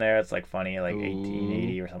is on there. It's like funny, like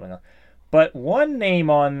 1880 or something else. But one name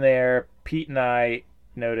on there, Pete and I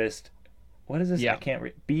noticed. What is this? I can't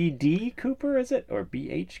read. B.D. Cooper, is it? Or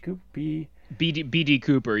B.H. Cooper? B.D.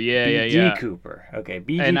 Cooper, B.D. Cooper. Okay,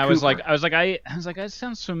 B.D. And I was Cooper. like, that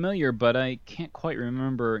sounds familiar, but I can't quite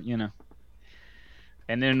remember,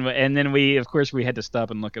 And then we had to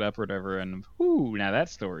stop and look it up or whatever, and now that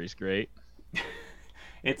story's great.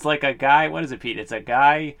 It's like a guy. What is it, Pete? It's a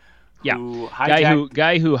guy who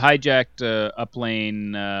hijacked a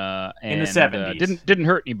plane and in the 70s. Didn't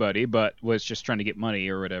hurt anybody, but was just trying to get money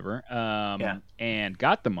or whatever. And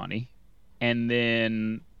got the money, and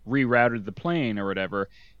then rerouted the plane or whatever,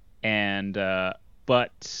 and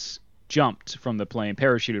but jumped from the plane,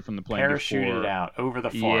 parachuted from the plane, parachuted out over the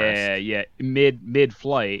forest. Yeah, mid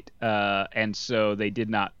flight, and so they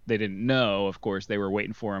didn't know. Of course, they were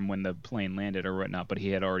waiting for him when the plane landed or whatnot, but he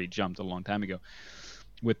had already jumped a long time ago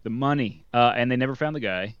with the money, and they never found the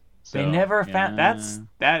guy. So, they never found.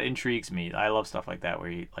 That intrigues me. I love stuff like that where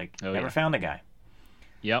you never found the guy.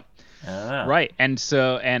 Yep. Right,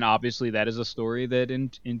 and obviously that is a story that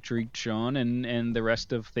intrigued Sean and the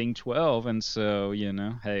rest of Thing 12, and so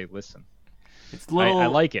hey, listen, it's I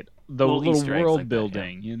like it. The little world like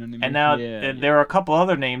building, you know what I mean? And now there are a couple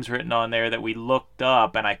other names written on there that we looked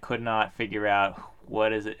up, and I could not figure out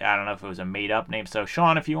what is it. I don't know if it was a made up name. So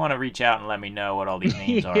Sean, if you want to reach out and let me know what all these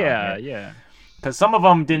names are. Yeah. Because some of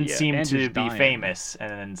them didn't seem Andrew's to be dying. Famous,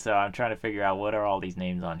 and so I'm trying to figure out what are all these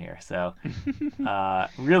names on here. So,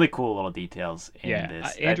 really cool little details in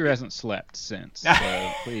this. Andrew hasn't slept since,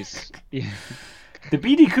 so please. The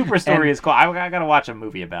B.D. Cooper story is cool. I got to watch a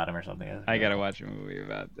movie about him or something. I got to watch a movie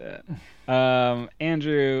about that.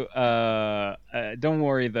 Andrew, don't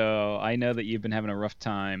worry though. I know that you've been having a rough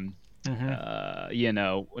time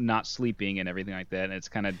not sleeping and everything like that, and it's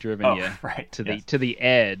kind of driven you right. to the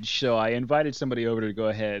edge. So I invited somebody over to go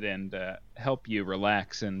ahead and help you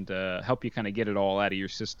relax and help you kind of get it all out of your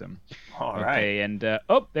system. All right. Okay, and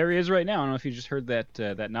there he is right now. I don't know if you just heard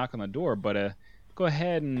that knock on the door, but go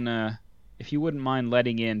ahead and if you wouldn't mind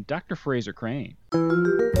letting in Dr. Fraser Crane.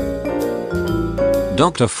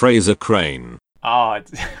 Dr. Fraser Crane. Oh,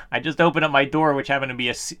 I just opened up my door, which happened to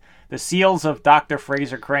be the Seals of Dr.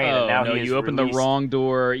 Fraser Crane, and now no, he is you opened released. the wrong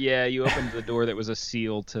door. Yeah, you opened the door that was a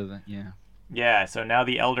seal to the Yeah, so now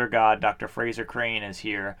the Elder God, Dr. Fraser Crane, is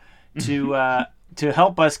here to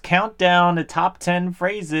help us count down the top 10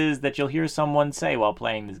 phrases that you'll hear someone say while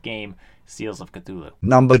playing this game, Seals of Cthulhu.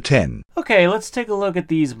 Number 10. Okay, let's take a look at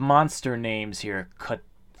these monster names here.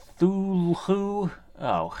 Cthulhu.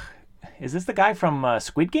 Oh, is this the guy from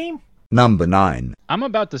Squid Game? Number 9. I'm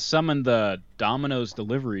about to summon the Domino's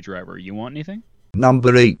delivery driver. You want anything?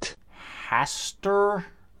 Number 8. Haster?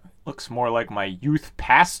 Looks more like my youth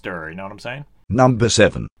pastor, you know what I'm saying? Number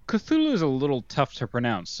 7. Cthulhu is a little tough to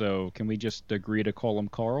pronounce, so can we just agree to call him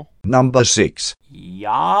Carl? Number 6.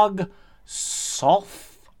 Yog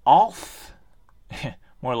Soft Off?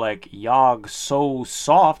 More like Yog So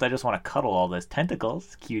Soft. I just want to cuddle all those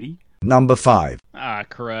tentacles, cutie. Number 5. Ah,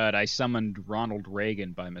 crud. I summoned Ronald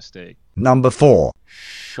Reagan by mistake. Number 4.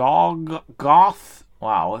 Shoggoth?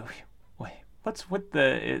 Wow. Wait, what's with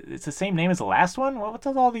it's the same name as the last one? What's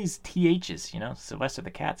with all these THs, Sylvester the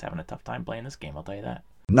Cat's having a tough time playing this game, I'll tell you that.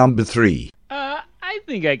 Number 3. I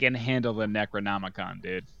think I can handle the Necronomicon,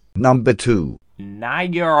 dude. Number 2.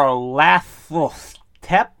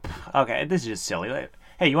 Nyarlathotep? Okay, this is just silly.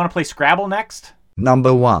 Hey, you want to play Scrabble next?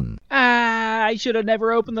 Number 1. I should have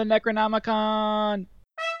never opened the Necronomicon.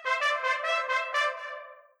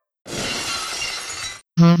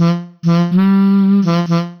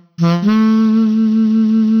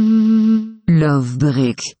 Love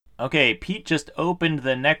break. Okay, Pete just opened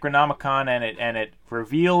the Necronomicon and it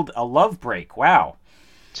revealed a love break. Wow.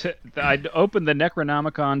 I opened the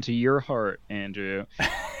Necronomicon to your heart, Andrew.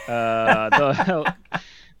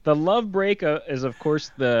 The love break is, of course,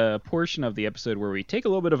 the portion of the episode where we take a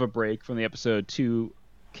little bit of a break from the episode to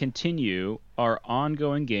continue our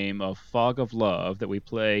ongoing game of Fog of Love that we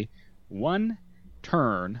play one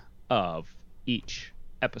turn of each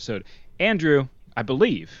episode. Andrew, I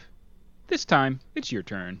believe this time it's your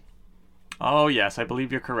turn. Oh, yes, I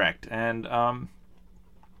believe you're correct. And,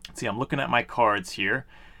 let's see, I'm looking at my cards here.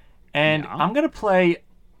 And Yeah. I'm going to play...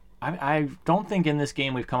 I don't think in this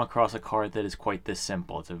game we've come across a card that is quite this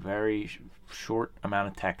simple. It's a very short amount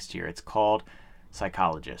of text here. It's called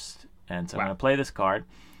Psychologist. And so I'm going to play this card.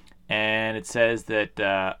 And it says that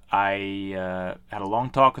I had a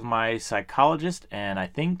long talk with my psychologist, and I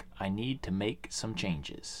think I need to make some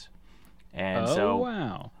changes. And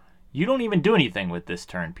wow. You don't even do anything with this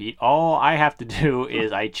turn, Pete. All I have to do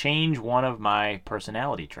is I change one of my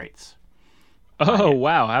personality traits. Oh,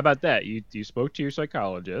 wow. How about that? You spoke to your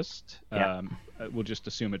psychologist. Yeah. We'll just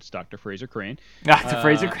assume it's Dr. Fraser Crane. Dr.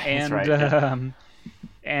 Fraser Crane, that's right. Yeah.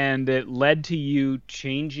 And it led to you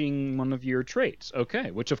changing one of your traits.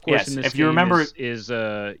 Okay, which of course Yes, in this if game you remember, is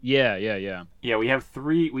yeah. Yeah, we have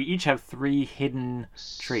three. We each have 3 hidden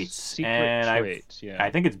traits. Secret traits. Yeah.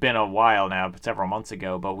 I think it's been a while now, several months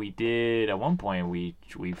ago, but we did at one point.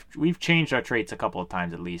 We've changed our traits a couple of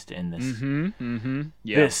times at least in this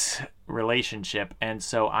this relationship, and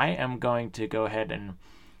so I am going to go ahead and,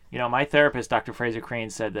 my therapist, Dr. Fraser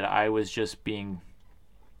Crane, said that I was being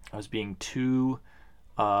too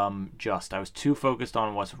just. I was too focused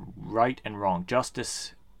on what's right and wrong.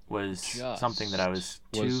 Justice was something that I was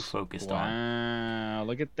too focused on. Wow,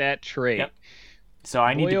 look at that trait. Yep. So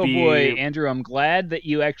I need to be... Oh boy, Andrew, I'm glad that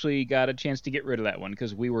you actually got a chance to get rid of that one,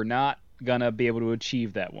 because we were not gonna be able to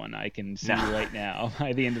achieve that one. I can see right now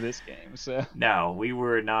by the end of this game. So no, we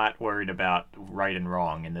were not worried about right and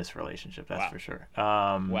wrong in this relationship. That's for sure.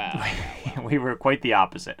 Wow. We were quite the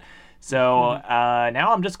opposite. So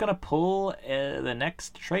now I'm just going to pull the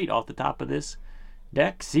next trait off the top of this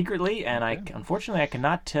deck secretly, and unfortunately I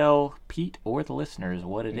cannot tell Pete or the listeners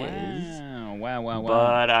what it is. Wow.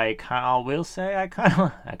 But I will say I kind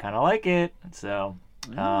of like it. So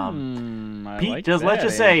Pete, like let's just Andrew.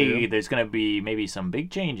 say there's going to be maybe some big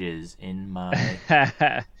changes in my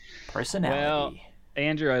personality. Well,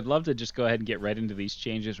 Andrew, I'd love to just go ahead and get right into these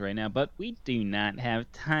changes right now, but we do not have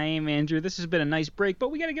time, Andrew. This has been a nice break,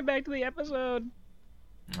 but we got to get back to the episode.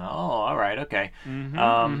 Oh, all right, okay.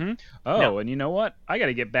 Oh, and you know what? I got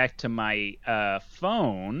to get back to my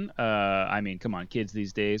phone. I mean, come on, kids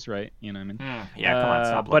these days, right? You know what I mean? Yeah, come on,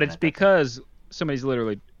 stop But looking it's at that. because somebody's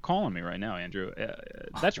literally calling me right now, Andrew.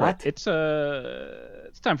 That's right. What? It's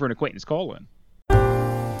time for an acquaintance call in.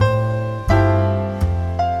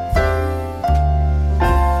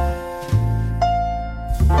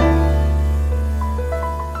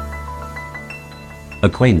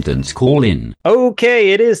 Acquaintance call in. Okay,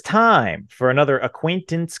 it is time for another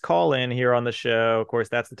acquaintance call in here on the show. Of course,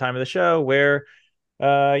 that's the time of the show where,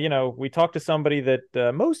 we talk to somebody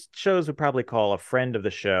that most shows would probably call a friend of the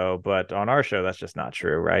show, but on our show, that's just not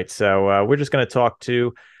true, right? So we're just going to talk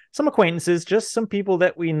to some acquaintances, just some people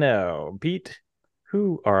that we know. Pete,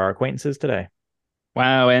 who are our acquaintances today?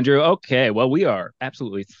 Wow, Andrew. Okay, well, we are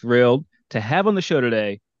absolutely thrilled to have on the show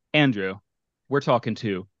today, Andrew. We're talking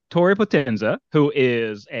to Tori Potenza, who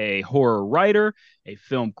is a horror writer, a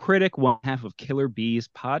film critic, one half of Killer Bees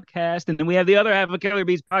podcast. And then we have the other half of Killer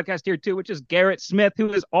Bees podcast here, too, which is Garrett Smith,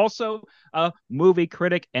 who is also a movie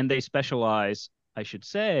critic. And they specialize, I should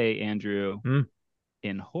say, Andrew,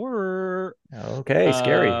 in horror. Okay,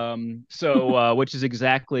 scary. Which is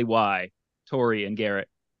exactly why Tori and Garrett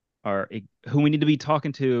are who we need to be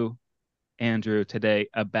talking to, Andrew, today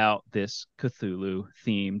about this Cthulhu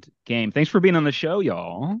themed game. Thanks for being on the show,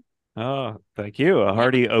 y'all. Oh, thank you. A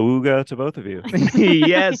hearty awooga to both of you.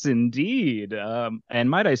 Yes, indeed. And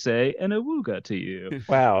might I say, an awooga to you.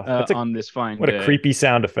 Wow. On this fine what day. A creepy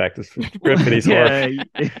sound effect. It's good for these horror.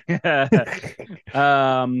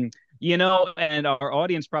 And our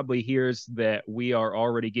audience probably hears that we are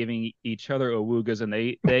already giving each other awoogas,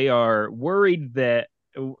 and they are worried that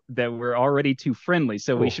we're already too friendly,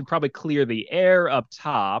 so we should probably clear the air up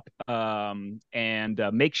top, and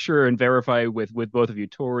make sure and verify with both of you,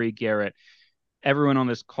 Tori, Garrett, everyone on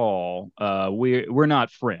this call, we're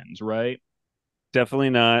not friends, right? Definitely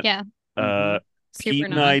not. Yeah. Pete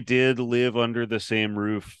and I did live under the same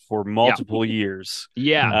roof for multiple years.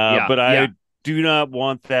 But I do not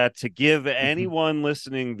want that to give anyone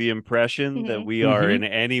listening the impression that we are in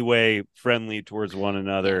any way friendly towards one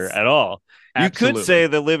another at all. Absolutely. You could say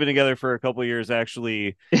that living together for a couple of years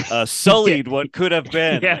actually sullied what could have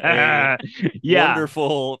been a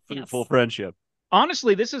wonderful, fruitful friendship.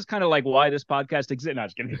 Honestly, this is kind of like why this podcast exists. No,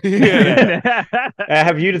 just kidding. I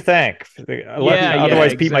have you to thank.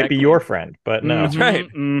 Otherwise, Pete might be your friend, but no. That's right.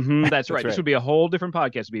 That's right. This would be a whole different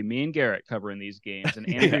podcast. It'd be me and Garrett covering these games,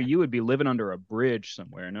 and Andrew, you would be living under a bridge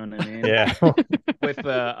somewhere. Know what I mean? Yeah. With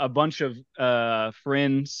a bunch of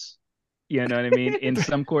friends. You know what I mean? In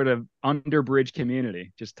some sort of underbridge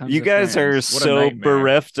community. Just tons You of guys friends. are so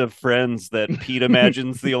bereft of friends that Pete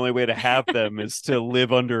imagines the only way to have them is to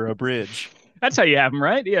live under a bridge. That's how you have them,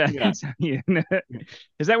 right? Yeah. That's how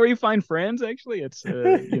is that where you find friends, actually? It's,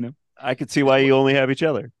 I could see why you only have each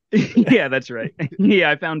other. Yeah, that's right.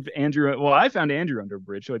 Yeah, I found Andrew under a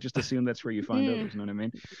bridge, so I just assumed that's where you find others, you know what I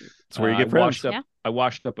mean? That's where you get friends. I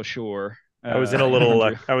washed up ashore. I was in a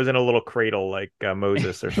little cradle like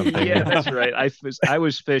Moses or something. Yeah, that's right. I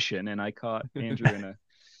was fishing and I caught Andrew in a.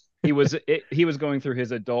 He was going through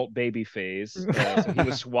his adult baby phase, so he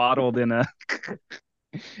was swaddled in a.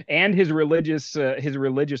 And his religious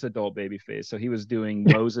adult baby phase, so he was doing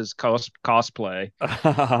Moses cosplay.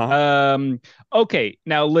 Okay,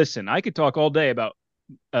 now listen, I could talk all day about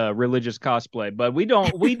religious cosplay, but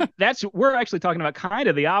we're actually talking about kind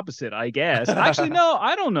of the opposite, I guess. Actually, no,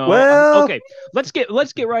 I don't know. Well, okay, let's get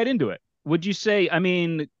right into it. Would you say, I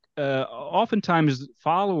mean, oftentimes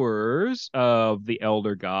followers of the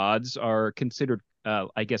elder gods are considered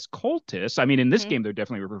I guess cultists. I mean, in this game, they're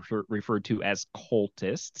definitely referred to as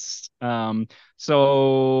cultists.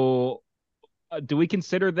 So do we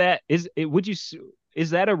consider that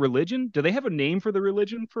is that a religion? Do they have a name for the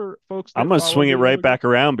religion for folks? I'm going to swing it right back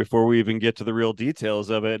around before we even get to the real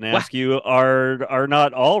details of it and ask you, are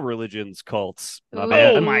not all religions cults? Oh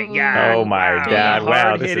my God. Oh my God.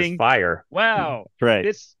 Wow. This is fire. Wow. Right.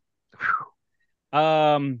 This,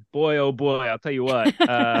 boy, oh boy. I'll tell you what.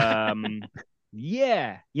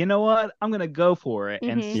 Yeah. You know what? I'm going to go for it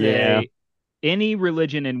and say any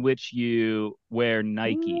religion in which you wear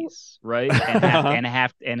Nikes, right? And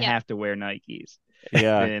have to wear Nikes.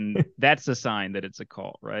 Yeah. Then that's a sign that it's a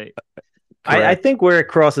cult, right? I think where it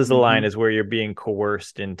crosses the line is where you're being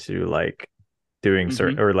coerced into like doing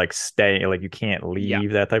certain or like staying, like you can't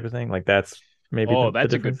leave, that type of thing. Like that's maybe.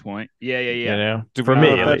 That's a good point. Yeah. You know, for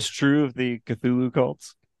me, that's true of the Cthulhu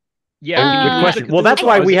cults. Yeah, good question. Well, that's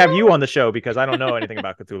why we have you on the show, because I don't know anything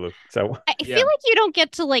about Cthulhu. So I feel like you don't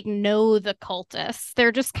get to like know the cultists.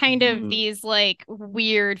 They're just kind of these like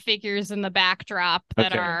weird figures in the backdrop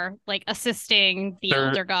that are like assisting the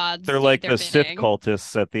elder gods. They're like the Sith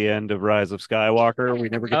cultists at the end of Rise of Skywalker. We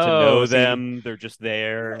never get to know them. They're just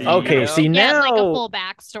there. Okay, see now like a full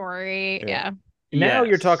backstory. Yeah. Now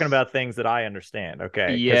you're talking about things that I understand.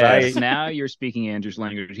 Okay. Yes. Now you're speaking Andrew's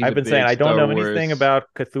language. He's I've been saying I don't know Wars. anything about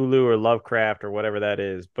Cthulhu or Lovecraft or whatever that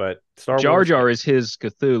is, but Star Jar Wars. Jar is his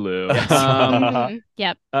Cthulhu.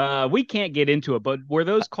 Yep. We can't get into it, but were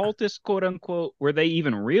those cultists, quote unquote, were they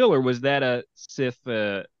even real, or was that a Sith?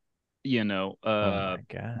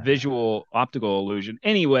 Visual optical illusion.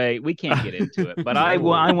 Anyway, we can't get into it, but I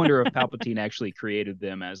wonder if Palpatine actually created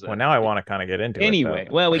them as a. Well, now I want to kind of get into it. Anyway,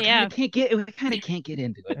 well, we kind of can't get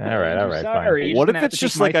into it. All right, sorry. What if it's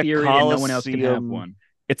just like a Colosseum? And no one else can have one.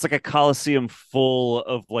 It's like a Colosseum full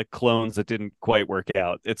of like clones that didn't quite work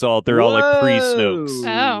out. They're all like pre-Snokes.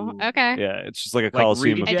 Oh, okay. Yeah, it's just like a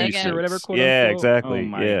Colosseum of rejects or whatever. Quote yeah, unquote. exactly. Oh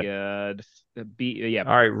my god. All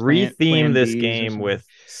right, retheme this game with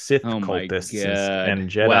Sith cultists and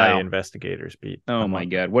Jedi investigators. Pete. Oh my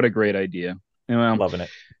god, what a great idea! Well, loving it.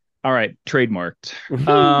 All right, trademarked.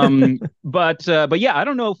 But yeah, I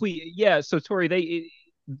don't know if we. Yeah, so Tori,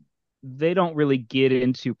 they don't really get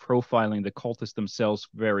into profiling the cultists themselves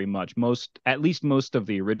very much. At least most of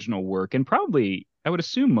the original work, and probably I would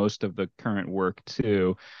assume most of the current work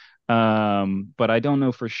too. But I don't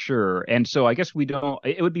know for sure. And so I guess we don't.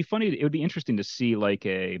 It would be interesting to see like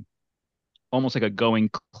almost like a going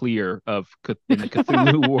clear of in the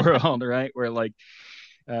Cthulhu world, right? Where like.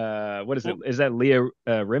 What is it? Is that Leah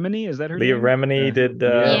Remini? Is that her Leah name? Remini did.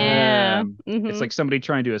 Yeah. It's like somebody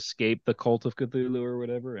trying to escape the cult of Cthulhu or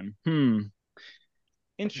whatever. And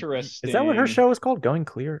interesting. Is that what her show was called? Going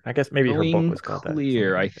Clear? I guess maybe her book was called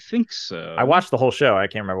Clear. I think so. I watched the whole show. I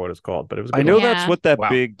can't remember what it was called, but it was. I know that's what that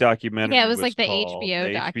big documentary. Yeah, it was like the called.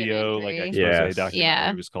 HBO documentary. Like expose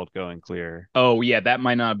documentary. It was called Going Clear. Oh yeah, that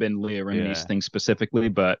might not have been Leah Remini's thing specifically,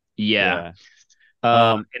 but yeah.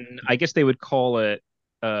 And I guess they would call it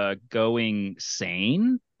going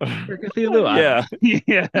sane for Cthulhu.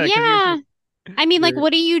 Yeah. I mean, like,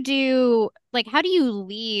 what do you do? Like, how do you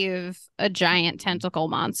leave a giant tentacle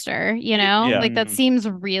monster? You know, like that seems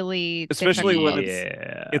really especially difficult. when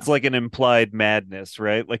it's like an implied madness,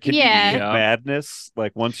 right? Like, can you leave madness?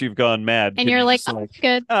 Like once you've gone mad, and you're like, oh,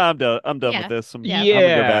 good. I'm done with this. I'm gonna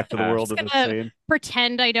go back to the world of the sane.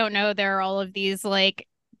 Pretend I don't know there are all of these like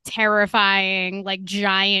terrifying like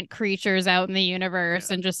giant creatures out in the universe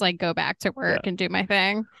and just like go back to work and do my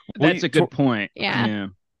thing. That's a good point. Yeah.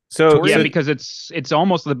 So because it's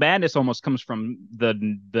almost the madness almost comes from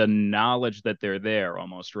the knowledge that they're there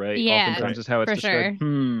almost, right? Yeah, oftentimes is how it's described.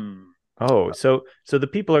 Sure. Oh, so the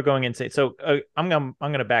people are going insane. So I'm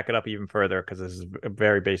gonna back it up even further because this is a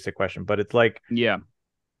very basic question, but it's like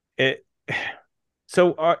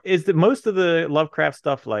So is most of the Lovecraft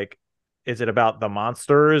stuff like? Is it about the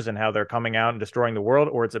monsters and how they're coming out and destroying the world,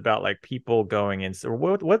 or it's about like people going in? So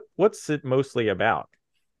what's it mostly about?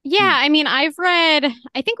 Yeah, I mean, I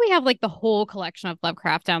think we have like the whole collection of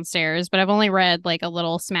Lovecraft downstairs, but I've only read like a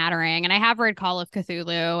little smattering, and I have read Call of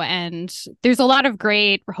Cthulhu, and there's a lot of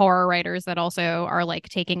great horror writers that also are like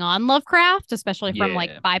taking on Lovecraft, especially from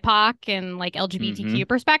like BIPOC and like LGBTQ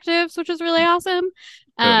perspectives, which is really awesome.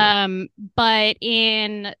 Totally. But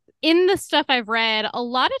in the stuff I've read, a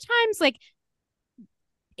lot of times like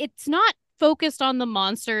it's not focused on the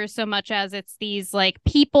monsters so much as it's these like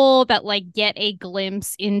people that like get a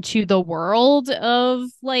glimpse into the world of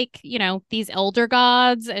like, you know, these elder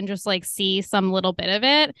gods and just like see some little bit of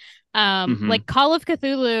it. Like Call of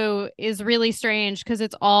Cthulhu is really strange because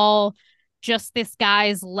it's all just this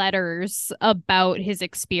guy's letters about his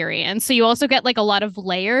experience. So you also get like a lot of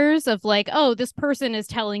layers of like, oh, this person is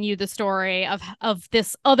telling you the story of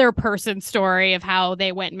this other person's story of how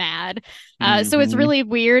they went mad. So it's really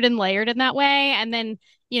weird and layered in that way. And then,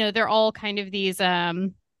 you know, they're all kind of these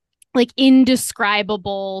like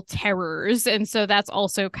indescribable terrors. And so that's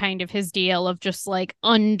also kind of his deal of just like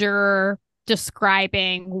under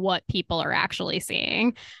describing what people are actually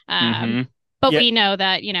seeing. But we know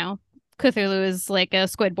that, you know, Cthulhu is like a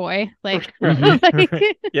squid boy, like, But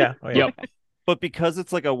because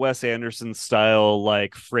it's like a Wes Anderson style,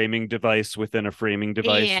 like framing device within a framing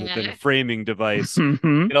device within a framing device,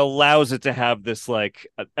 it allows it to have this like.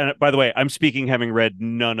 And by the way, I'm speaking having read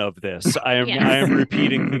none of this. I am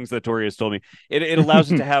repeating things that Tori has told me. It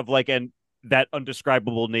allows it to have like that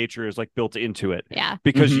undescribable nature is like built into it. Yeah,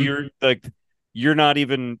 because you're like. You're not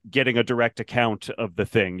even getting a direct account of the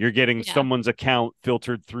thing. You're getting someone's account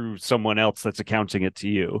filtered through someone else that's accounting it to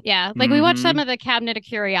you. Yeah. Like we watched some of the Cabinet of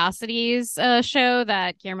Curiosities show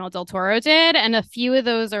that Guillermo del Toro did. And a few of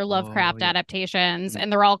those are Lovecraft adaptations. And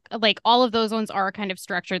they're all like, all of those ones are kind of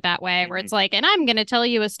structured that way where it's like, and I'm going to tell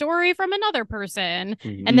you a story from another person.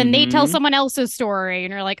 And then they tell someone else's story.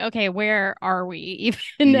 And you're like, okay, where are we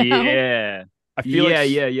even now? Yeah. I feel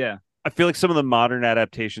I feel like some of the modern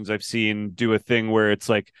adaptations I've seen do a thing where it's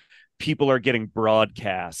like people are getting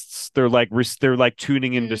broadcasts. They're like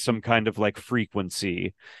tuning into some kind of like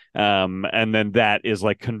frequency, and then that is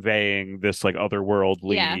like conveying this like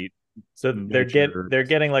otherworldly. So they're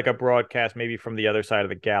getting like a broadcast maybe from the other side of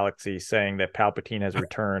the galaxy saying that Palpatine has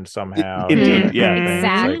returned somehow. Indeed, yeah,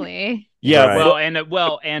 exactly. Yeah, right.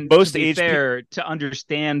 and most to be fair, to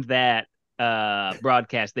understand that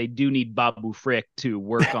broadcast, they do need Babu Frick to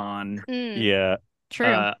work on True.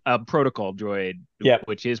 A protocol droid,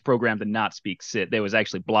 which is programmed to not speak Sith. That was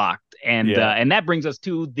actually blocked, and that brings us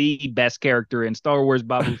to the best character in Star Wars,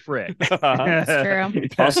 Babu Frick. That's true.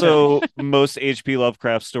 Also, most H.P.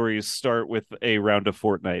 Lovecraft stories start with a round of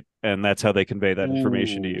Fortnite, and that's how they convey that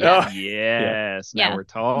information to you. Yes, now we're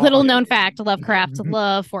talking. Little known fact: Lovecraft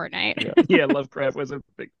loved Fortnite. Yeah, Lovecraft was a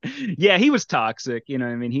big. Yeah, he was toxic. You know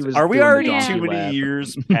what I mean? He was. Are we already too many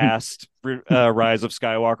years past Rise of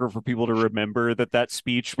Skywalker for people to remember that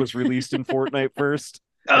speech was released in Fortnite first?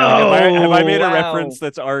 Have I made a reference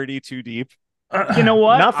that's already too deep? You know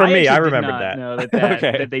what? Not for me. I remembered that. No,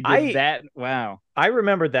 that they did that. Wow. I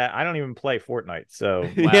remembered that. I don't even play Fortnite, so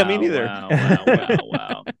yeah, me neither.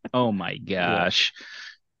 Wow. Oh my gosh.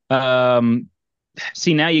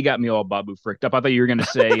 See, now you got me all Babu Fricked up. I thought you were going to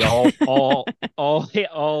say all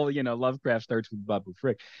Lovecraft starts with Babu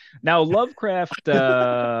Frick. Now Lovecraft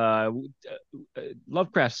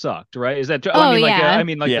sucked, right? Is that?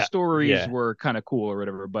 The stories were kind of cool or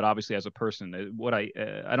whatever, but obviously as a person,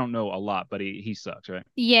 I don't know a lot, but he sucks, right?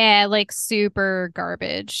 Yeah, like super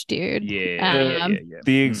garbage, dude. Yeah.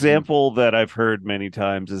 The example that I've heard many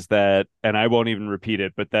times is that, and I won't even repeat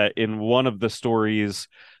it, but that in one of the stories,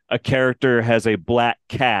 a character has a black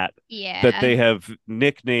cat that they have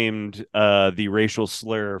nicknamed the racial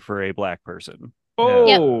slur for a black person.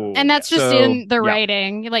 Oh, and that's just in the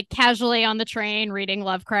writing, like casually on the train reading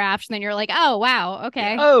Lovecraft, and then you're like, oh wow,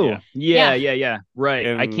 okay. Oh yeah. Right.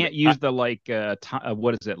 And I can't use the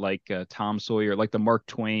what is it, like Tom Sawyer, like the Mark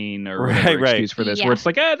Twain or whatever excuse for this, where it's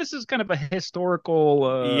like, this is kind of a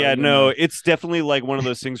historical. It's definitely like one of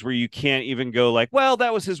those things where you can't even go like, well,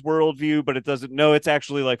 that was his worldview, but it doesn't. No, it's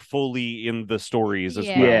actually like fully in the stories as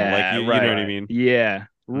well. Like you know what I mean? Yeah.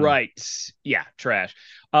 Right. Yeah. Trash.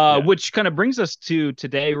 Which kind of brings us to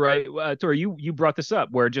today, right? Tori, you brought this up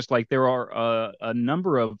where just like there are a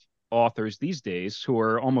number of authors these days who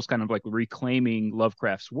are almost kind of like reclaiming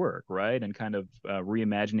Lovecraft's work, right? And kind of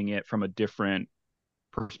reimagining it from a different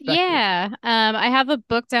perspective. Yeah. I have a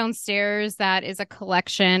book downstairs that is a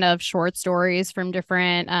collection of short stories from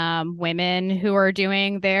different women who are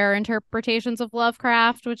doing their interpretations of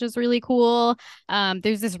Lovecraft, which is really cool.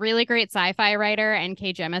 There's this really great sci-fi writer,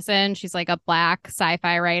 N.K. Jemisin. She's like a Black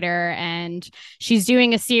sci-fi writer, and she's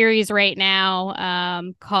doing a series right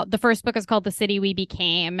now called, the first book is called The City We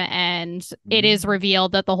Became, and it is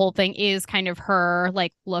revealed that the whole thing is kind of her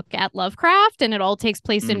like look at Lovecraft, and it all takes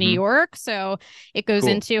place in New York. So it goes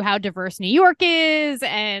into how diverse New York is,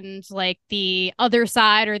 and like the other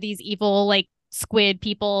side are these evil like squid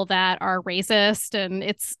people that are racist, and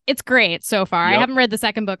it's great so far. I haven't read the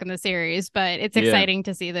second book in the series, but it's exciting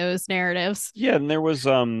to see those narratives. And there was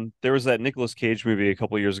that Nicolas Cage movie a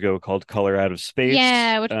couple years ago called Color Out of Space,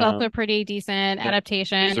 which is also a pretty decent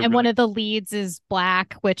adaptation, and one of the leads is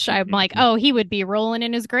Black, which I'm like, oh, he would be rolling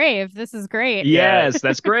in his grave. This is great. Yes,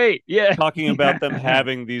 that's great. Talking about them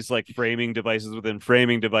having these like framing devices within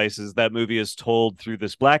framing devices, that movie is told through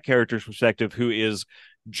this Black character's perspective who is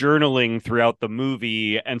journaling throughout the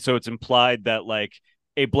movie, and so it's implied that like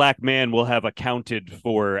a Black man will have accounted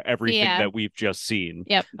for everything that we've just seen.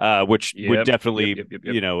 Which would definitely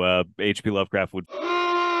H.P. Lovecraft would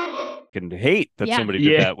hate that somebody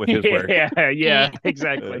did that with his work.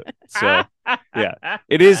 Exactly.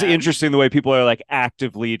 It is interesting the way people are like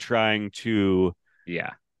actively trying to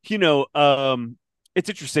it's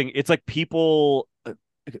interesting. It's like people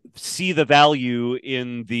see the value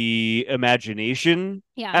in the imagination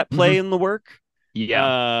at play in the work.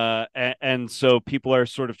 And so people are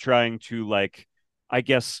sort of trying to like, I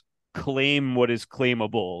guess, claim what is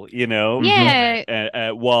claimable,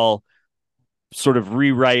 while sort of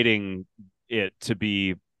rewriting it to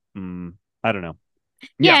be I don't know.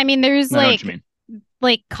 I mean, there's like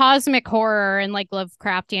cosmic horror and like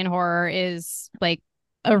Lovecraftian horror is like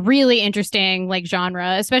a really interesting like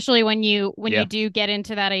genre, especially when you do get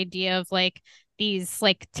into that idea of like these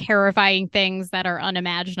like terrifying things that are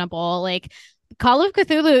unimaginable. Like Call of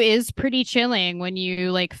Cthulhu is pretty chilling when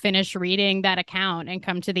you like finish reading that account and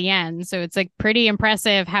come to the end. So it's like pretty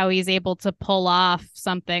impressive how he's able to pull off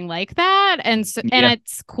something like that. And and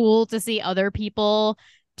it's cool to see other people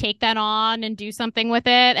take that on and do something with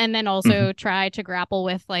it, and then also try to grapple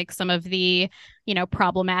with like some of the,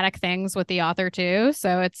 problematic things with the author too.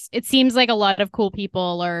 So it seems like a lot of cool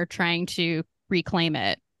people are trying to reclaim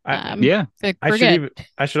it. I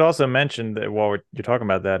should also mention that while you're talking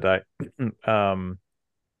about that,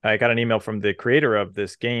 I got an email from the creator of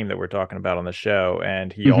this game that we're talking about on the show,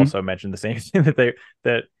 and he also mentioned the same thing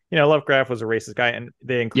that Lovecraft was a racist guy, and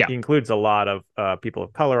he includes a lot of people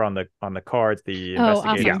of color on the cards, the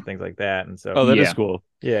investigations, and things like that. And so, that is cool.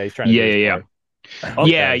 Yeah, he's trying to do his part.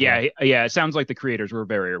 It sounds like the creators were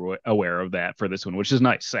very aware of that for this one, which is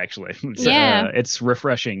nice, actually. It's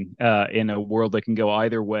refreshing in a world that can go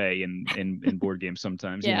either way in board games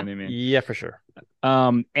sometimes. You know what I mean? Yeah, for sure.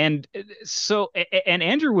 And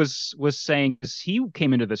Andrew was saying, because he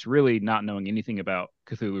came into this really not knowing anything about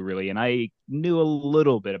Cthulhu really, and I knew a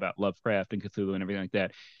little bit about Lovecraft and Cthulhu and everything like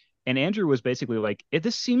that. And Andrew was basically like,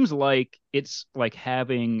 this seems like it's like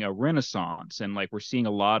having a renaissance, and like we're seeing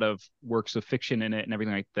a lot of works of fiction in it and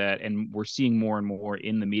everything like that, and we're seeing more and more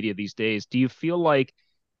in the media these days. Do you feel like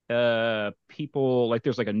people, like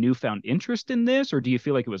there's like a newfound interest in this, or do you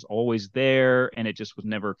feel like it was always there and it just was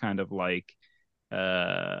never kind of like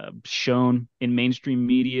shown in mainstream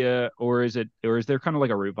media, or is there kind of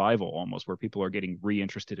like a revival almost where people are getting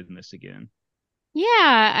reinterested in this again?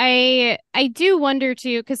 Yeah, I do wonder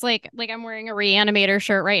too, because like I'm wearing a Reanimator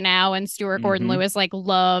shirt right now, and Stuart Gordon Lewis like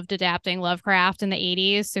loved adapting Lovecraft in the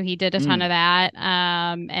 80s, so he did a ton of that.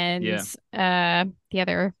 The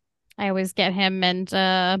other, I always get him and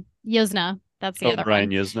Yuzna. That's the other Brian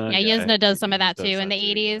one. Yuzna. Yeah, Yuzna does some of that too in the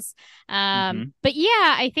 80s. But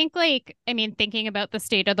yeah, I think thinking about the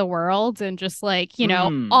state of the world and just like,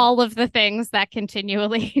 all of the things that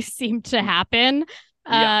continually seem to happen.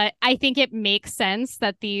 I think it makes sense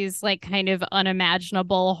that these like kind of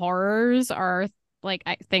unimaginable horrors are like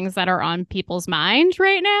things that are on people's mind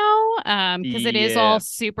right now, because it is all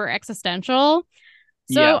super existential.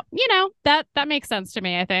 So that makes sense to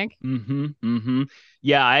me, I think.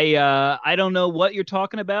 Yeah, I don't know what you're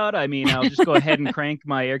talking about. I mean, I'll just go ahead and crank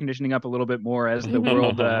my air conditioning up a little bit more as the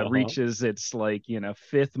world reaches its like,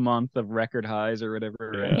 5th month of record highs or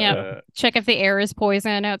whatever. Check if the air is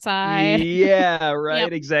poison outside. Yeah,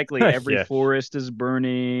 right. Exactly. Every forest is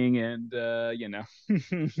burning, and as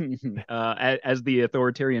the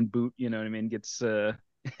authoritarian boot, gets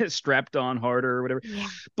strapped on harder or whatever.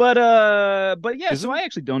 But yeah, so I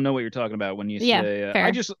actually don't know what you're talking about when you say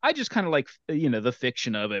I just kind of like the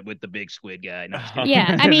fiction of it with the big squid guy. No,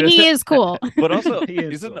 I mean, he is cool. But also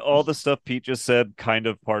isn't all the stuff Pete just said kind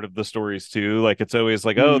of part of the stories too? Like it's always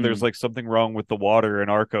like, oh, there's like something wrong with the water in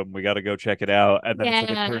Arkham, we got to go check it out, and then it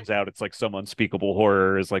turns out it's like some unspeakable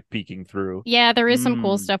horror is like peeking through. Yeah, there is some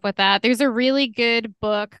cool stuff with that. There's a really good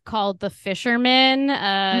book called The Fisherman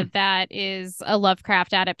that is a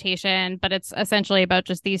Lovecraft adaptation, but it's essentially about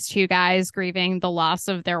just these two guys grieving the loss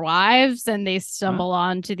of their wives, and they stumble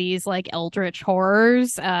onto these like eldritch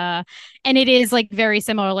horrors, and it is like very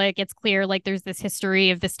similar. Like it's clear like there's this history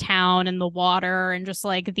of this town and the water, and just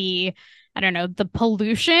like the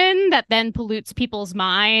pollution that then pollutes people's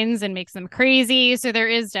minds and makes them crazy. So there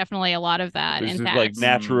is definitely a lot of that. There's like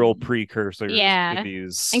natural precursors to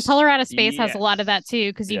these. And Colorado Space has a lot of that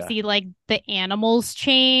too, because you see like the animals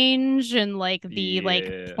change and like the like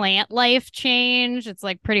plant life change. It's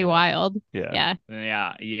like pretty wild. Yeah.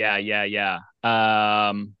 And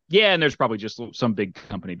there's probably just some big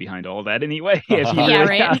company behind all that anyway. If you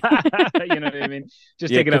right. You know what I mean?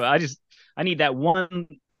 Just take it up. I need that one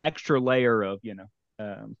extra layer of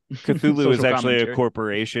Cthulhu is actually a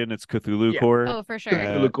corporation. It's Cthulhu Corp. Oh, for sure.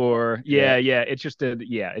 Cthulhu Corp. Yeah. It's just a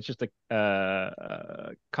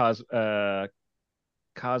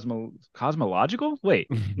cosmological. Wait,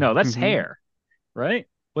 no, that's hair, right?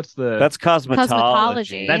 That's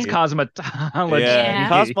cosmetology. That's cosmetology. Yeah.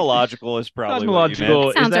 Cosmological is probably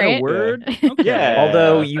cosmological. Is that right. a word? Okay. Yeah.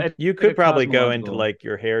 Although you could probably go into like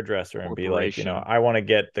your hairdresser and be like, I want to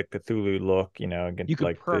get the Cthulhu look, you could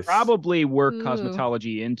like probably work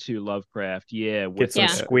cosmetology into Lovecraft. Yeah. Get some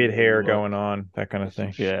squid hair going on, that kind of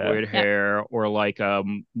thing. Squid hair, or like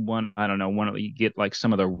you get like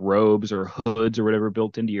some of the robes or hoods or whatever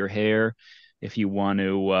built into your hair, if you want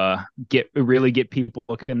to get people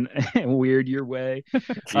looking weird your way.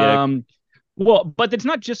 Well, but it's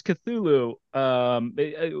not just Cthulhu.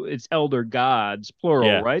 It's elder gods,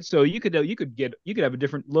 plural, right? So you could have a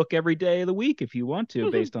different look every day of the week if you want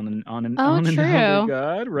to, based on an elder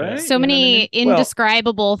god, right? So many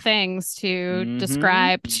indescribable things to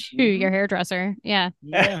describe to your hairdresser. Yeah,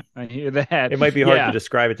 I hear that. It might be hard to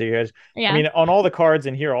describe it to you guys. Yeah. I mean, on all the cards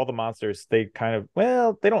in here, all the monsters, they kind of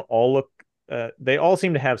they don't all look they all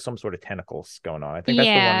seem to have some sort of tentacles going on. I think that's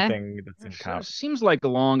the one thing that's in common. Seems like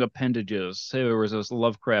long appendages. Say there was this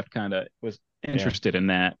Lovecraft kind of was interested in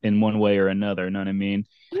that in one way or another. Know what I mean?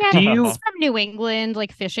 Yeah, it's from New England,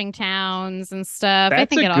 like fishing towns and stuff. I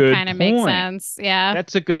think it all kind of makes sense. Yeah,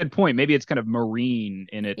 that's a good point. Maybe it's kind of marine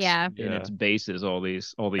in its in its bases. All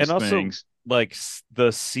these and things. Also, like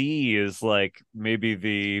the sea is like maybe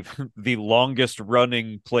the longest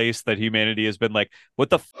running place that humanity has been like, what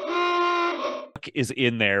the fuck is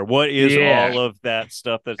in there? What is all of that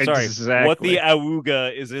stuff? What the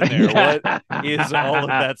awooga is in there? What is all of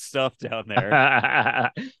that stuff down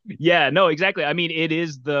there? Yeah, no, exactly. I mean, it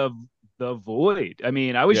is the void. I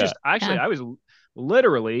mean, I was I was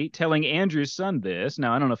literally telling Andrew's son this.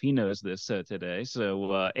 Now I don't know if he knows this today.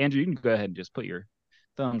 So Andrew, you can go ahead and just put your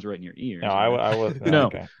thumbs right in your ears. No, I was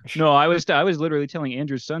no. I was literally telling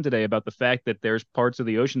Andrew's son today about the fact that there's parts of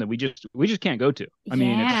the ocean that we just can't go to. I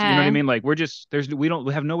mean, it's, you know what I mean? Like we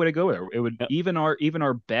have no way to go there. It would even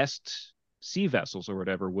our best sea vessels or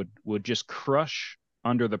whatever would just crush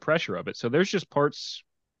under the pressure of it. So there's just parts.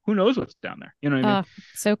 Who knows what's down there? You know what I mean?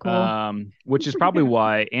 So cool. Which is probably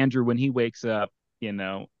why Andrew, when he wakes up,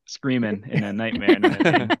 screaming in a nightmare.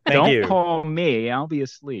 Don't call me, I'll be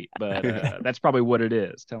asleep. But that's probably what it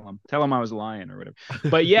is. Tell him I was lying or whatever.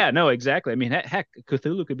 But yeah, no, exactly. I mean, heck,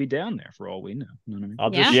 Cthulhu could be down there for all we know. You know what I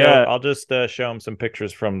mean? I'll just show him some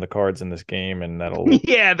pictures from the cards in this game, and that'll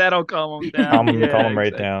that'll calm him down. Calm him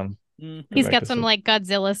right down. He's got some like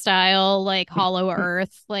Godzilla style, like hollow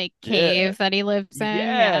earth, like cave that he lives in.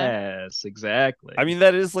 Yes, exactly. I mean,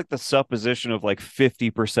 that is like the supposition of like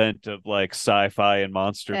 50% of like sci-fi and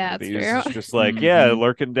monster movies. It's just like,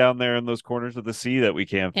 lurking down there in those corners of the sea that we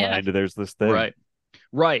can't find. There's this thing.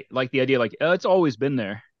 Right. Like the idea, like, it's always been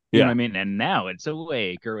there. You know what I mean? And now it's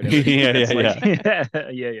awake or whatever.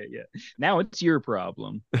 Yeah. Now it's your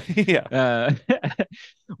problem.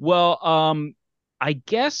 Well, I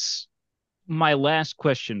guess my last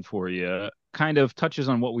question for you kind of touches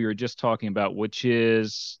on what we were just talking about, which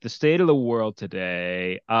is the state of the world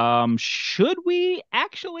today. Should we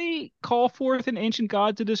actually call forth an ancient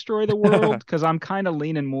god to destroy the world? Because I'm kind of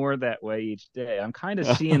leaning more that way each day. I'm kind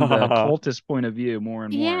of seeing the cultist point of view more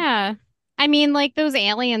and more. Yeah. I mean, like those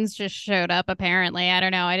aliens just showed up, apparently. I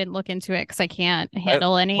don't know. I didn't look into it because I can't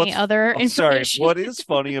handle any other information. Sorry. What is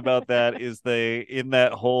funny about that is in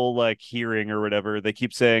that whole like hearing or whatever, they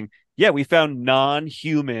keep saying, yeah, we found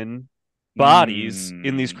non-human bodies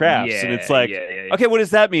in these crafts. And it's like, okay, what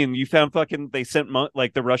does that mean? You found they sent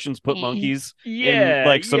like the Russians put monkeys in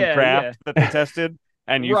like some craft that they tested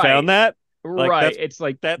and you found that? Like, it's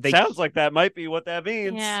like that sounds like that might be what that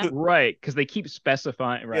means. Yeah. Right, because they keep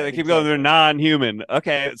specifying. Right, yeah, they keep going. They're non-human.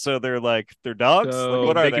 Okay, so they're dogs. So like,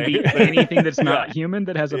 what are they? Can be anything that's not human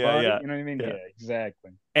that has a body. You know what I mean? Yeah,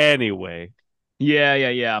 exactly. Anyway.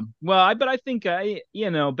 Yeah. Well, I think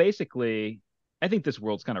basically, I think this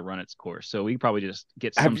world's kind of run its course. So we probably just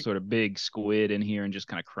get some sort of big squid in here and just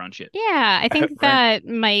kind of crunch it. Yeah, I think that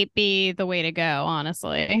might be the way to go,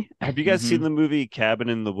 honestly. Have you guys seen the movie Cabin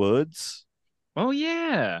in the Woods? Oh,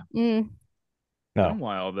 yeah. No. Been a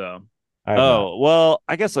while, though. Well,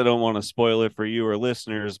 I guess I don't want to spoil it for you or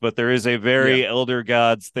listeners, but there is a very Elder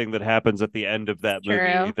Gods thing that happens at the end of that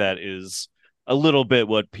movie that is a little bit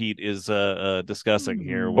what Pete is discussing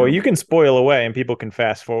here. Well, you can spoil away and people can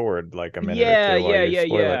fast forward like a minute or two.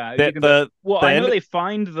 Yeah. I know they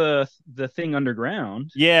find the thing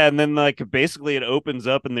underground. Yeah, and then like basically it opens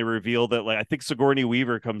up and they reveal that like I think Sigourney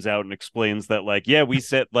Weaver comes out and explains that like, yeah, we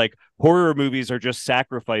said like horror movies are just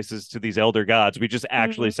sacrifices to these elder gods. We just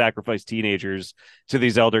actually sacrifice teenagers to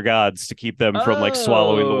these elder gods to keep them from like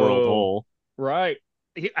swallowing the world whole. Right.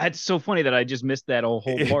 It's so funny that I just missed that whole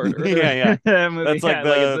part. Yeah. That's like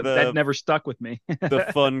that never stuck with me.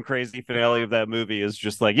 The fun, crazy finale of that movie is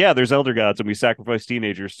just like, yeah, there's elder gods and we sacrifice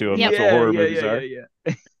teenagers to them. That's what horror movies are.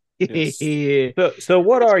 So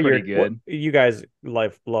what are you guys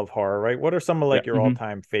love horror, right? What are some of like your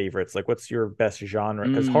all-time favorites? Like what's your best genre?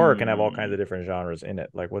 Because horror can have all kinds of different genres in it.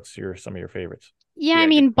 Like what's some of your favorites? Yeah, I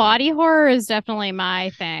mean, body horror is definitely my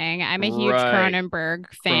thing. I'm a huge Cronenberg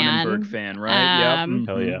fan. Right?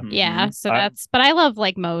 Hell yeah. Yeah, so but I love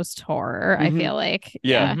like most horror, I feel like.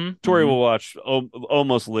 Yeah. Tori will watch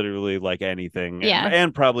almost literally like anything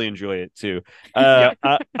and probably enjoy it too.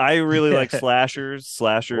 I really like slashers.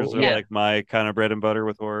 Slashers are like my kind of bread and butter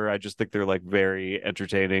with horror. I just think they're like very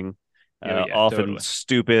entertaining. Often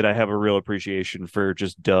stupid. I have a real appreciation for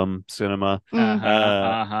just dumb cinema.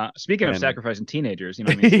 Speaking of sacrificing teenagers, you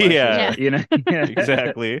know what I mean? You know,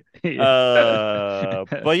 exactly.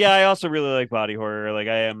 But yeah, I also really like body horror. Like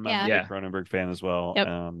I am a Cronenberg fan as well.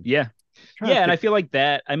 Yep. Yeah, and I feel like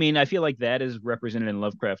that. I mean, I feel like that is represented in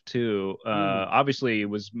Lovecraft too. Obviously, it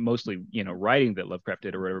was mostly writing that Lovecraft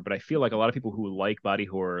did or whatever. But I feel like a lot of people who like body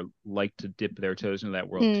horror like to dip their toes into that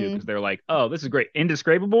world too, because they're like, "Oh, this is great,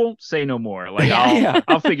 indescribable. Say no more. Like,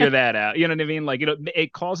 I'll figure that out." You know what I mean? Like,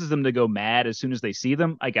 it causes them to go mad as soon as they see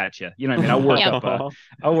them. I gotcha. You know what I mean?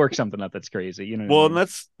 I'll work something up that's crazy. You know. Well, and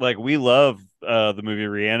that's like we love the movie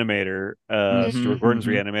Reanimator, Stuart Gordon's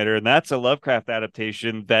Reanimator, and that's a Lovecraft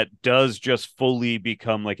adaptation that does just fully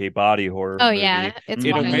become like a body horror movie it's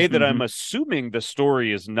in a way that I'm assuming the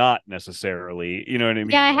story is not necessarily, you know what I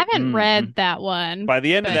mean? Yeah, I haven't read that one. By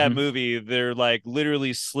the end of that movie, they're like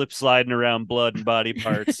literally slip sliding around blood and body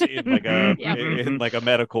parts in like a in like a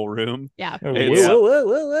medical room. Yeah.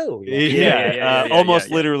 Whoa. Yeah.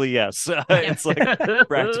 Almost literally, yes. It's like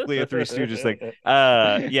practically a Three Stooges thing.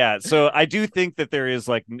 Yeah. So I do think that there is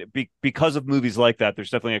like because of movies like that, there's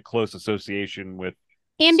definitely a close association with.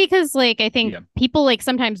 And because like I think people like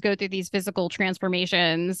sometimes go through these physical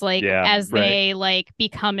transformations like as they like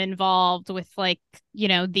become involved with like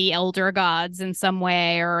the elder gods in some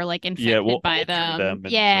way or like infected by them.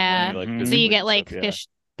 So you get like fish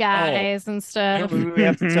guys and stuff. You know what we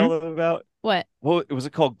have to tell them about? What? Well, was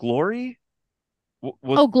it called Glory?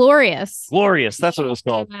 Glorious. Glorious. That's what it was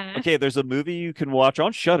called. Okay, there's a movie you can watch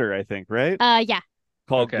on Shudder, I think, right? Yeah.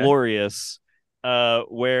 Called Glorious,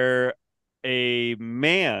 where a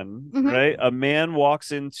man, right? A man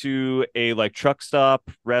walks into a like truck stop,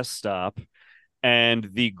 rest stop, and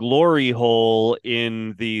the glory hole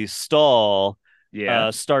in the stall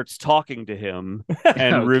starts talking to him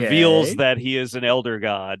and reveals that he is an elder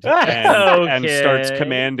god and starts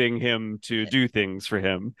commanding him to do things for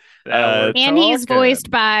him. And he's voiced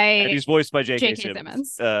by J.K.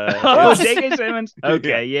 Simmons. J.K. Simmons.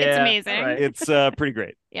 Okay, it's amazing. Right. It's pretty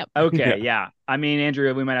great. Yep. Okay, yeah. I mean,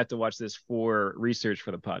 Andrea, we might have to watch this for research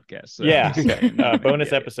for the podcast. So. Yeah.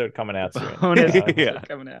 Bonus episode coming out soon. Bonus episode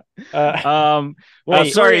coming out.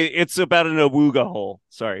 Sorry, it's about an awooga hole.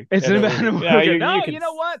 Sorry. It's about an awooga. You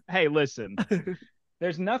know what? Hey, listen.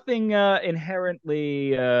 There's nothing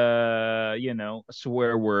inherently, a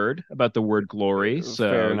swear word about the word glory. So,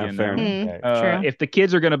 fair enough. If the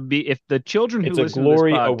kids are going to be, if the children who listen to this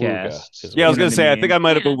podcast, I was going to say, I think I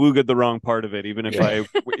might have awoogaed the wrong part of it, even if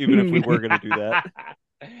we were going to do that.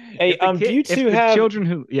 Hey, do you two have children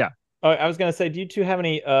who, I was gonna say, do you two have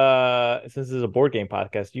any? Since this is a board game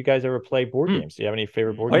podcast, do you guys ever play board games? Do you have any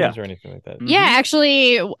favorite board games or anything like that? Yeah,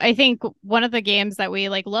 actually, I think one of the games that we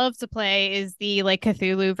like love to play is the like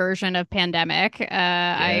Cthulhu version of Pandemic.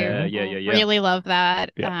 I really love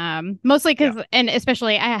that. Mostly because, and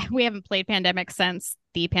especially, we haven't played Pandemic since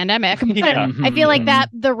the pandemic. I feel like that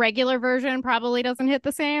the regular version probably doesn't hit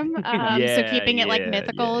the same. So keeping it like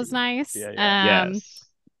mythical is nice.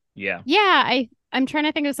 I'm trying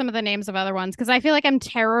to think of some of the names of other ones because I feel like I'm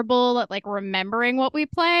terrible at like remembering what we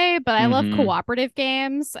play, but I love cooperative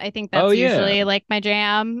games. I think that's usually like my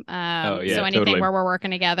jam. So anything where we're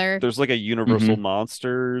working together. There's like a Universal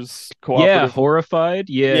Monsters cooperative. Yeah, Horrified.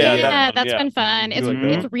 That's been fun.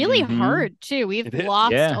 It's really hard too. We've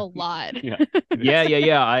lost a lot.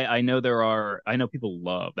 I know people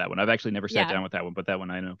love that one. I've actually never sat down with that one, but that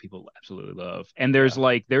one I know people absolutely love. And there's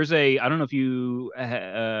I don't know if you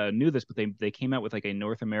knew this, but they came out with like a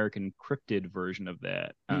North American cryptid version of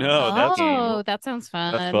that. That sounds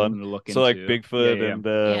fun. That's fun. Look so like Bigfoot and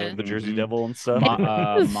the Jersey Devil and stuff.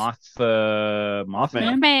 Mothman.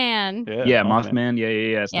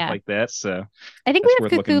 Mothman. Stuff like that. So I think we have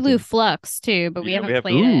Cthulhu Flux too, but we haven't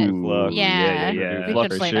played it. Flux. We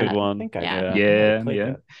could play that. One. I think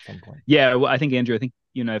Well, I think Andrew,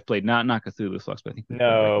 I've played not Cthulhu Flux, but I think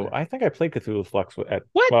I think I played Cthulhu Flux at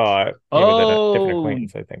what? Well, a different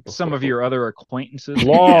acquaintance, I think. Some of your other acquaintances.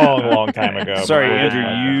 long time ago. Sorry, Andrew,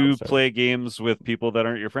 you play games with people that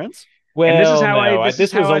aren't your friends? Well, and this is how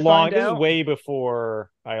this is way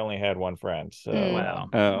before I only had one friend. So wow.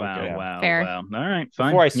 Fair. Wow. All right,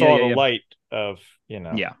 fine. Before I saw the light of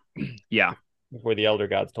before the elder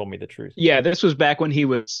gods told me the truth. Yeah, this was back when he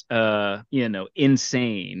was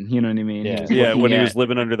insane. You know what I mean? When he was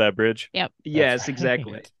living under that bridge. Yep. Yes,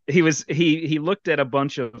 exactly. He looked at a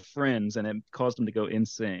bunch of friends and it caused him to go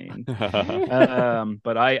insane.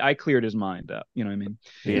 But I cleared his mind up. You know what I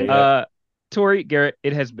mean? Tori, Garrett,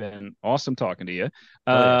 it has been awesome talking to you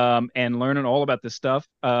and learning all about this stuff.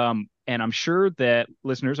 And I'm sure that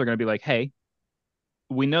listeners are going to be like, hey,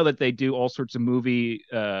 we know that they do all sorts of movie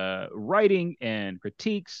writing and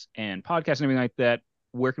critiques and podcasts and everything like that.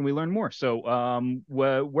 Where can we learn more? So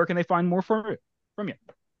where can they find more from you?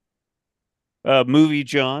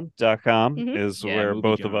 MovieJohn.com is where Movie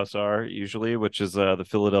both John. of us are usually, which is the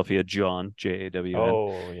Philadelphia John,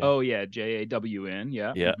 JAWN. Oh yeah, JAWN.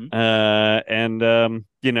 Yeah. Yeah. Mm-hmm. And I'm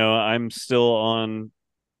still on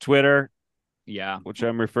Twitter. Yeah. Which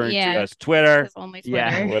I'm referring to as Twitter. Only Twitter.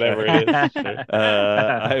 Yeah. Whatever it is. Sure.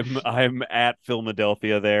 I'm at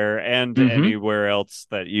Philadelphia there and anywhere else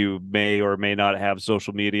that you may or may not have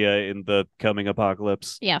social media in the coming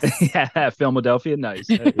apocalypse. Yes. Yeah, Philadelphia, nice.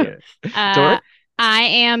 Yeah. I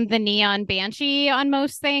am the Neon Banshee on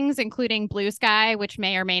most things, including Blue Sky, which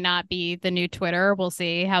may or may not be the new Twitter. We'll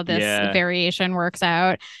see how this variation works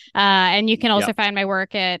out. And you can also find my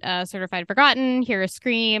work at Certified Forgotten, Hear a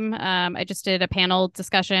Scream. I just did a panel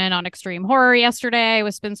discussion on extreme horror yesterday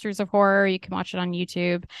with Spinsters of Horror. You can watch it on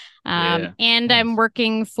YouTube. And nice. I'm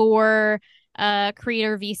working for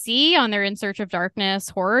Creator VC on their In Search of Darkness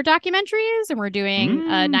horror documentaries, and we're doing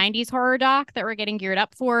a 90s horror doc that we're getting geared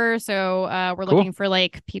up for. So we're looking for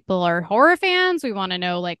like people are horror fans. We want to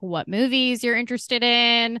know like what movies you're interested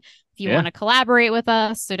in, if you want to collaborate with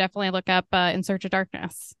us. So definitely look up In Search of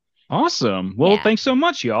Darkness. Awesome. Well, thanks so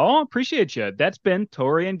much, y'all. Appreciate you. That's been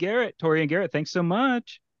Tori and Garrett. Tori and Garrett, thanks so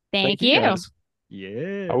much. Thank you. Guys.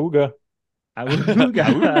 Yeah. Auga.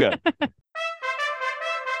 Auga.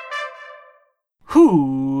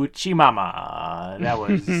 Hoochie Mama. That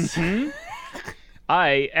was.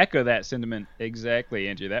 I echo that sentiment exactly,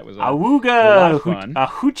 Andrew. That was Awooga. A fun. A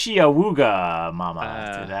hoochie awooga,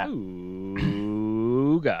 Mama. To that.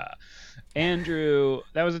 Awooga. Andrew,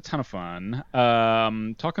 that was a ton of fun.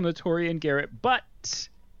 Talking to Tori and Garrett, but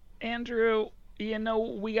Andrew,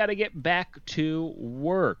 we got to get back to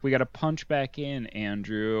work. We got to punch back in,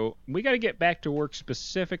 Andrew. We got to get back to work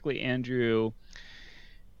specifically, Andrew.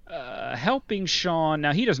 Helping Sean.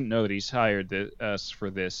 Now, he doesn't know that he's hired us for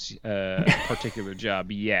this particular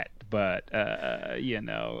job yet, but,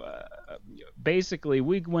 basically,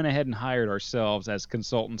 we went ahead and hired ourselves as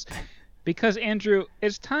consultants because, Andrew,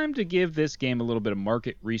 it's time to give this game a little bit of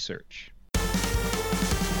market research.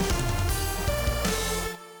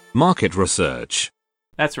 Market research.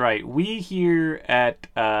 That's right. We here at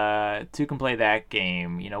Two Can Play That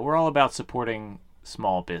Game, we're all about supporting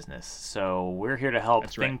small business, so we're here to help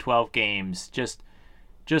Thing 12 Games just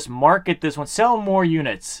market this one, sell more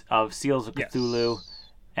units of Seals of Cthulhu,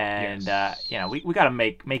 and we got to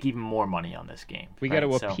make even more money on this game. We got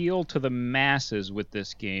to appeal to the masses with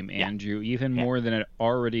this game, Andrew, even more than it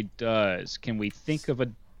already does. Can we think of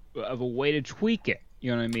a way to tweak it?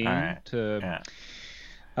 You know what I mean? All right.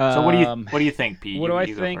 So what do you think, Pete? What do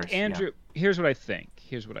I think, Andrew? Here's what I think.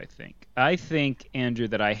 I think, Andrew,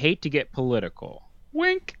 that I hate to get political.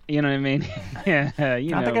 Wink. You know what I mean? Not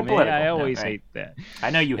to get political. I always hate that. I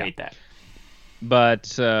know you hate that.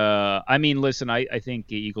 But, I mean, listen, I think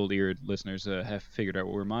eagle-eared listeners have figured out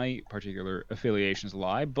where my particular affiliations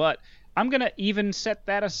lie, but I'm going to even set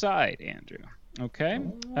that aside, Andrew. Okay?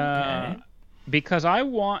 Because I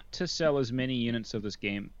want to sell as many units of this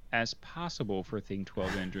game as possible for Thing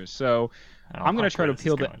 12, Andrew. So I'm going to try to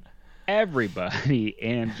appeal to everybody,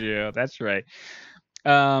 Andrew. That's right.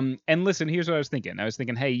 And listen, here's what I was thinking.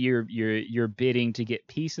 Hey, you're bidding to get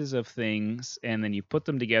pieces of things, and then you put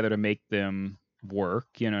them together to make them work.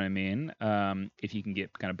 You know what I mean? If you can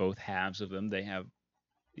get kind of both halves of them, they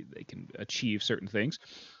can achieve certain things.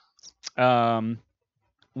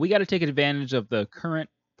 We got to take advantage of the current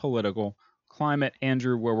political climate,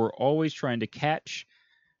 Andrew, where we're always trying to catch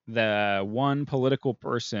the one political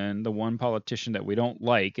person, the one politician that we don't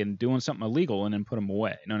like, and doing something illegal, and then put them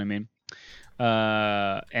away. You know what I mean?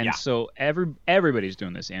 So everybody's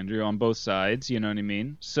doing this, Andrew, on both sides. You know what I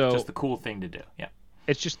mean? So just the cool thing to do. Yeah.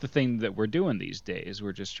 It's just the thing that we're doing these days.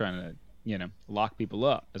 We're just trying to, lock people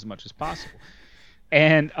up as much as possible,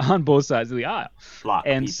 and on both sides of the aisle.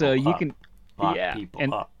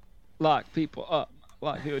 Lock people up.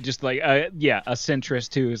 Just like a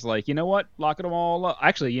centrist who is like, you know what, locking them all up.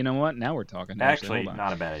 Actually, you know what? Now we're talking. Actually,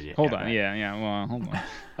 not a bad idea. Hold on. Well, hold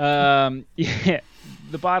on.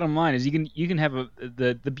 The bottom line is you can have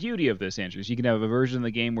the beauty of this, Andrew, is you can have a version of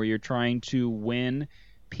the game where you're trying to win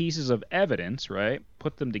pieces of evidence, right?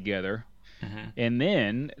 Put them together, and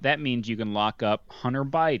then that means you can lock up Hunter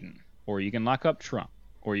Biden, or you can lock up Trump,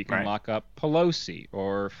 or you can lock up Pelosi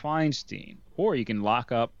or Feinstein, or you can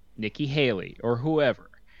lock up Nikki Haley or whoever.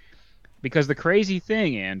 Because the crazy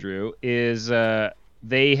thing, Andrew, is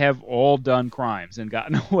they have all done crimes and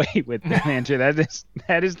gotten away with them, Andrew.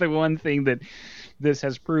 That is the one thing that this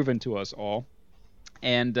has proven to us all,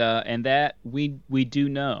 and that we do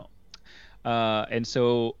know. And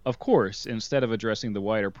so, of course, instead of addressing the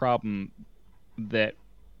wider problem that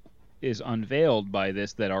is unveiled by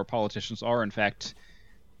this, that our politicians are in fact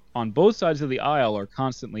on both sides of the aisle are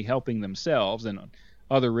constantly helping themselves and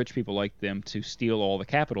other rich people like them to steal all the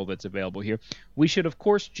capital that's available here, we should, of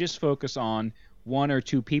course, just focus on one or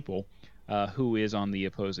two people who is on the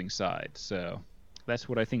opposing side. So that's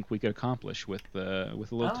what I think we could accomplish with a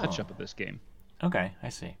little touch-up of this game. Okay, I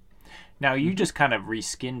see. Now, you just kind of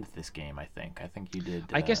reskinned this game, I think. I think you did.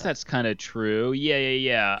 I guess that's kind of true.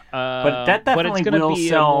 Yeah. But that definitely it's going to will be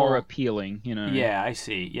sell more appealing, you know. Yeah, I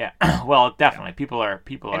see. Yeah. Well, definitely. People are.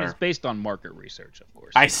 And it's based on market research, of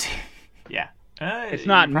course. I see. Yeah. It's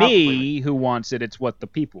not me who wants it. It's what the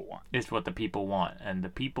people want. It's what the people want, and the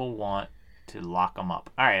people want to lock them up.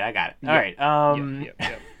 All right, I got it. All right.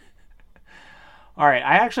 Yep. All right,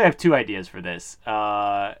 I actually have two ideas for this.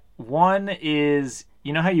 One is,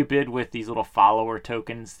 you know how you bid with these little follower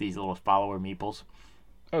tokens, these little follower meeples?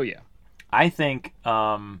 Oh yeah. I think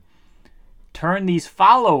turn these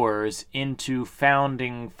followers into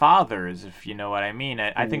founding fathers, if you know what I mean.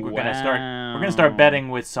 I think we're gonna start betting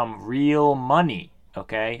with some real money.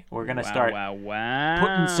 Okay, we're gonna start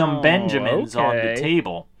putting some Benjamins on the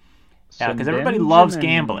table. Yeah, because everybody loves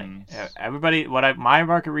gambling. My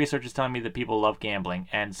market research is telling me that people love gambling,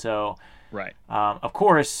 and so right. Of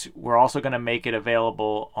course, we're also going to make it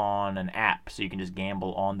available on an app, so you can just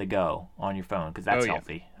gamble on the go on your phone, because that's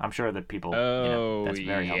healthy. I'm sure that people, that's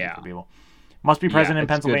very healthy for people. Must be present in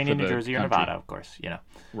Pennsylvania, New Jersey, or Nevada, of course.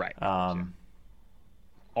 Right.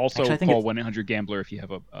 Also, actually, call 1-800-GAMBLER if you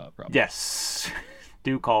have a problem. Yes,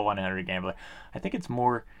 do call 1-800-GAMBLER. I think it's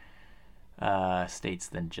more states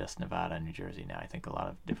than just Nevada and New Jersey now. I think a lot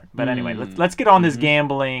of different. But anyway, let's get on this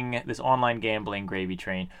gambling, this online gambling gravy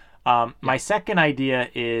train. My second idea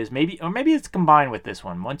is maybe it's combined with this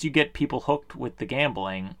one. Once you get people hooked with the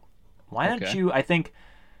gambling, why don't you? I think,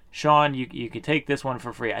 Sean, you could take this one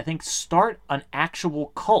for free. I think start an actual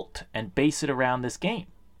cult and base it around this game.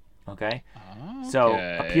 Okay. So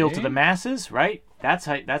appeal to the masses, right? That's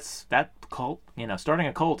that cult. Starting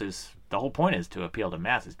a cult is. The whole point is to appeal to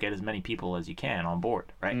masses, get as many people as you can on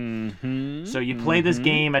board, right? So you play this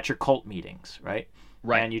game at your cult meetings, right?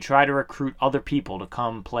 Right. And you try to recruit other people to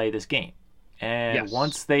come play this game. And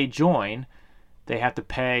once they join, they have to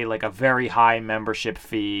pay like a very high membership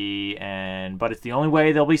fee, but it's the only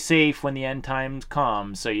way they'll be safe when the end times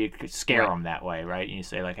come. So you scare them that way, right? And you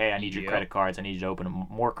say like, hey, I need your credit cards. I need you to open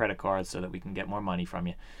more credit cards so that we can get more money from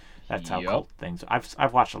you. That's how cult things.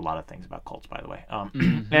 I've watched a lot of things about cults, by the way.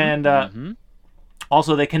 And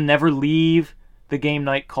also, they can never leave the game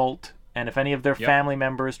night cult. And if any of their family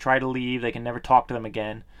members try to leave, they can never talk to them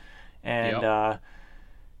again. And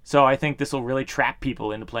so I think this will really trap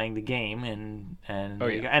people into playing the game.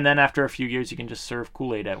 And then after a few years, you can just serve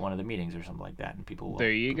Kool-Aid at one of the meetings or something like that, and people will.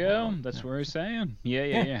 There you go. That's what we're saying.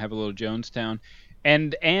 Yeah. Have a little Jonestown.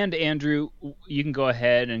 And Andrew, you can go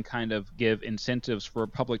ahead and kind of give incentives for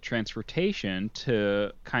public transportation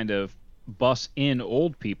to kind of bus in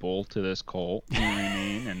old people to this cult. You know what I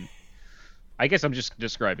mean? And I guess I'm just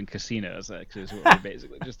describing casinos. Actually, is what we're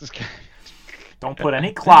basically just describing. Don't put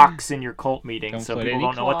any clocks in your cult meeting so people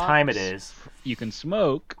don't know what time it is. You can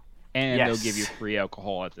smoke, and they'll give you free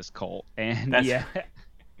alcohol at this cult. And that's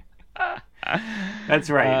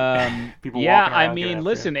right. People walking around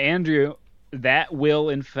listen, Andrew. That will,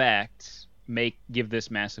 in fact, give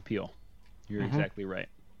this mass appeal. You're exactly right.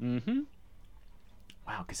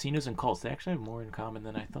 Wow, casinos and cults, they actually have more in common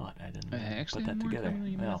than I thought. I didn't put that together.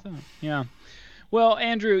 Yeah. Well,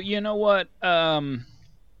 Andrew, you know what?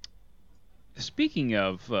 Speaking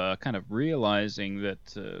of kind of realizing that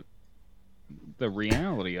the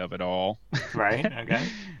reality of it all. Right, okay.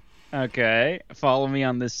 Okay, follow me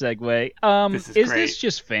on this segue. Is this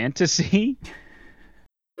just fantasy?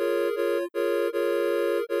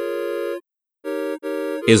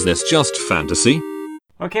 Is this just fantasy?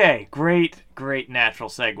 Okay, great natural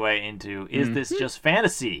segue into Is This Just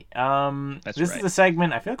Fantasy? This is a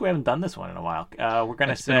segment, I feel like we haven't done this one in a while. We're going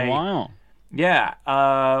to say... It's been a while. Yeah.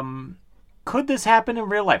 Could this happen in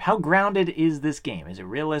real life? How grounded is this game? Is it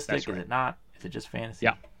realistic? Is it not? Is it just fantasy?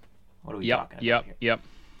 Yeah. What are we talking about here? Yep.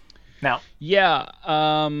 Now... Yeah,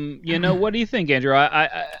 what do you think, Andrew?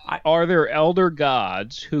 Are there elder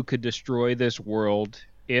gods who could destroy this world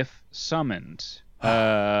if summoned?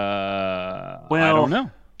 I don't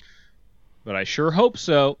know, but I sure hope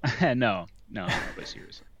so. No, but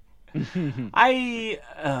seriously. I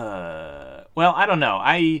don't know.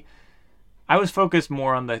 I was focused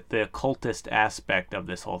more on the occultist aspect of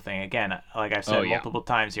this whole thing. Again, like I've said multiple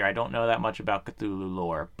times here, I don't know that much about Cthulhu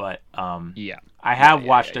lore, but I have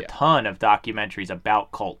watched a ton of documentaries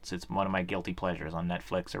about cults. It's one of my guilty pleasures on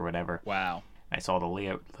Netflix or whatever. Wow. I saw the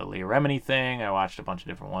Leah Remini thing. I watched a bunch of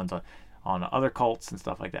different ones on other cults and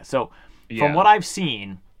stuff like that. So from what I've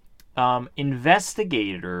seen,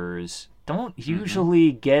 investigators don't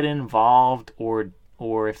usually get involved, or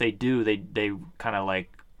if they do, they kind of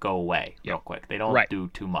like go away real quick. They don't do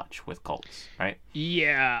too much with cults, right?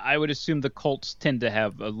 Yeah, I would assume the cults tend to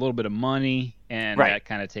have a little bit of money, and that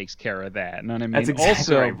kind of takes care of that. You know what I mean? That's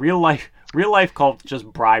exactly right. Real life cults just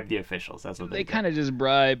bribe the officials. That's what they do. Kind of just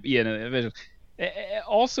bribe, the officials.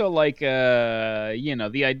 Also, like,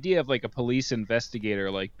 the idea of like a police investigator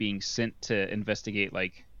like being sent to investigate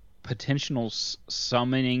like potential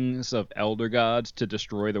summonings of elder gods to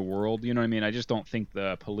destroy the world. You know what I mean? I just don't think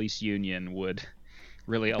the police union would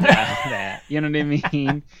really allow that. You know what I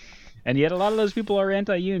mean? And yet a lot of those people are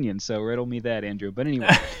anti-union, so riddle me that, Andrew. But anyway,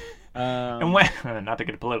 and when, not to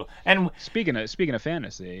get political. And speaking of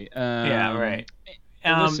fantasy,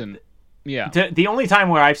 listen. Yeah. The only time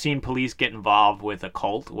where I've seen police get involved with a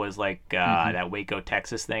cult was like that Waco,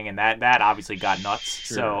 Texas thing, and that obviously got nuts.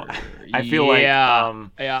 Sure. So I feel like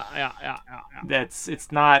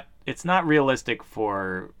it's not realistic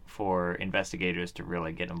for investigators to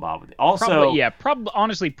really get involved with it. Also,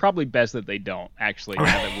 probably best that they don't actually.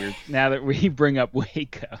 Now that we bring up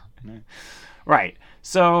Waco, right?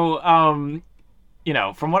 So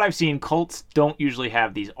from what I've seen, cults don't usually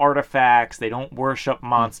have these artifacts. They don't worship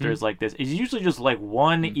monsters like this. It's usually just like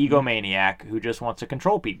one egomaniac who just wants to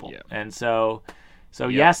control people. Yeah. And so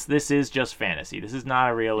yes, this is just fantasy. This is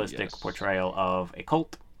not a realistic portrayal of a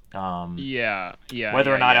cult.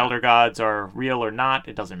 Whether or not elder gods are real or not,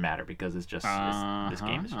 it doesn't matter because it's just this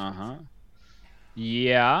game is just fantasy.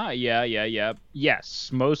 Yeah.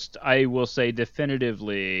 Yes, I will say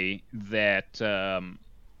definitively that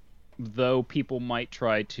though people might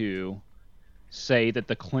try to say that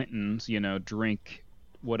the Clintons, drink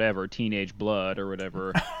whatever teenage blood or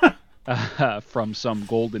whatever from some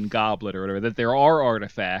golden goblet or whatever, that there are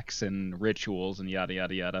artifacts and rituals and yada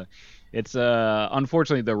yada yada. It's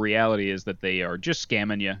unfortunately the reality is that they are just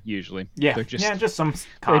scamming you usually. Yeah, they're just some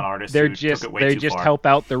con artists. They just help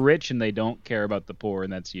out the rich and they don't care about the poor,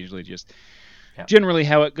 and that's usually just generally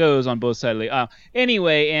how it goes on both sides of the aisle.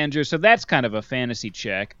 Anyway, Andrew, so that's kind of a fantasy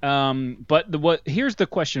check. But here's the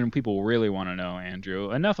question people really want to know,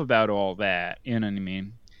 Andrew. Enough about all that. You know what I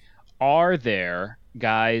mean? Are there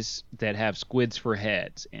guys that have squids for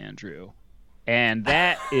heads, Andrew? And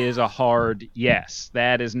that is a hard yes.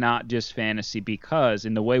 That is not just fantasy, because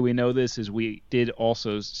in the way we know this is we did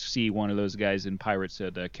also see one of those guys in Pirates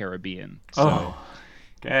of the Caribbean. So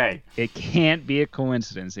okay. It can't be a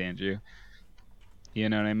coincidence, Andrew. You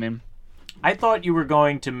know what I mean? I thought you were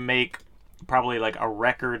going to make probably like a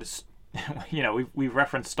record. We've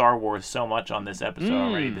referenced Star Wars so much on this episode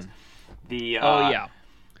already.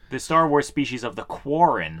 The Star Wars species of the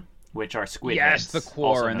Quarren, which are squid heads. Yes, the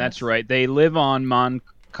Quarren. That's right. They live on Mon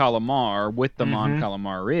Calamar with the Mon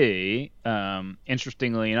Calamari.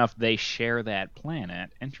 Interestingly enough, they share that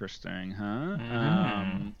planet. Interesting, huh?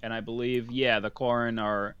 And I believe, the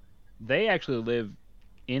Quarren they actually live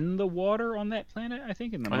in the water on that planet, I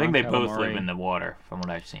think. I think they both live in the water, from what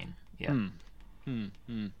I've seen. Yeah.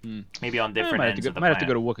 Maybe on different ends of the planet. Might have to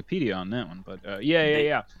go to Wikipedia on that one, but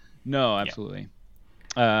yeah. No, absolutely.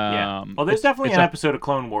 Well, there's definitely an episode of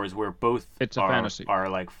Clone Wars where both fantasy. are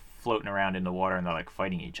like floating around in the water and they're like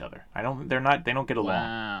fighting each other. They don't get along.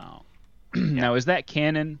 Wow. Now, is that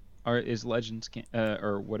canon, or is Legends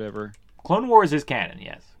or whatever? Clone Wars is canon,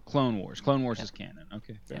 yes. Clone Wars is canon.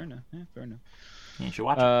 Okay, fair enough. Yeah, fair enough. You should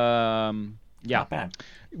watch it. Not bad.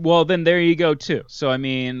 Well, then there you go too. So I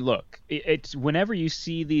mean, look, it's whenever you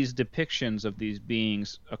see these depictions of these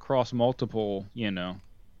beings across multiple,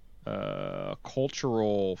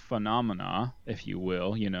 cultural phenomena, if you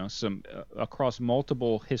will, some across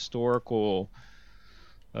multiple historical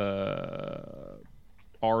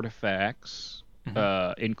artifacts,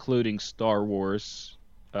 including Star Wars,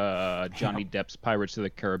 Johnny Depp's Pirates of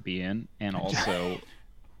the Caribbean, and also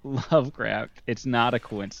Lovecraft. It's not a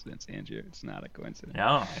coincidence, Andrew. It's not a coincidence.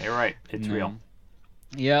 No, you're right. It's real.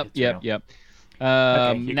 Yep.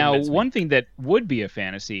 Now, one thing that would be a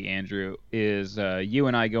fantasy, Andrew, is you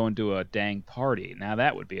and I going to a dang party. Now,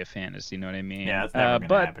 that would be a fantasy, you know what I mean? Yeah, that's never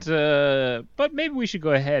gonna happen. But maybe we should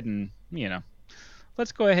go ahead and,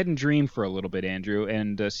 let's go ahead and dream for a little bit, Andrew,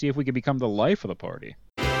 and see if we can become the life of the party.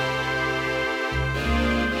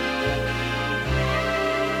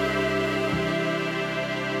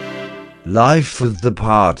 Life of the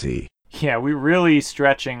party. Yeah, we're really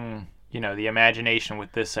stretching, the imagination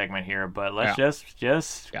with this segment here, but let's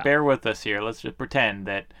just bear with us here. Let's just pretend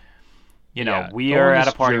that, we are at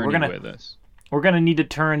a party. We're gonna we're going to need to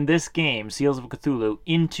turn this game, Seals of Cthulhu,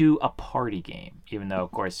 into a party game. Even though,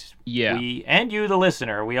 of course, we and you, the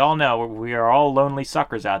listener, we all know we are all lonely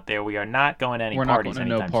suckers out there. We are not going to any parties anytime soon.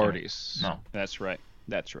 We're not going to no parties. Soon. No. That's right.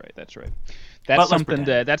 That's something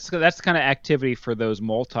that's the kind of activity for those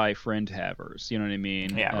multi-friend havers. You know what I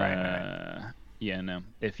mean? Yeah, right. Yeah, no.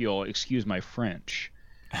 If you'll excuse my French.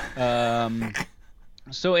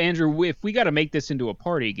 So, Andrew, if we got to make this into a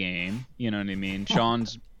party game, you know what I mean?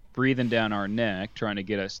 Sean's breathing down our neck, trying to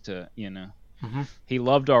get us to, he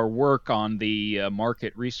loved our work on the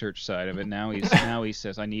market research side of it. Now he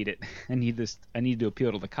says, I need it. I need this. I need to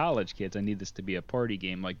appeal to the college kids. I need this to be a party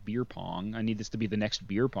game like beer pong. I need this to be the next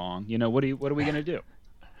beer pong. What are we gonna do?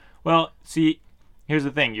 Well, see, here's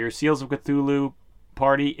the thing. Your Seals of Cthulhu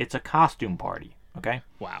party, it's a costume party. Okay.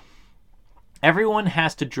 Wow. Everyone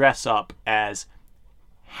has to dress up as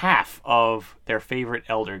half of their favorite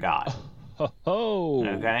elder god. Oh.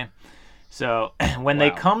 Okay. So when they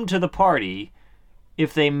come to the party,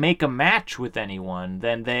 if they make a match with anyone,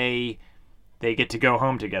 then they get to go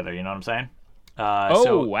home together. You know what I'm saying?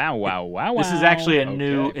 Wow. This is actually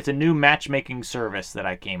it's a new matchmaking service that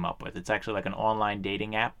I came up with. It's actually like an online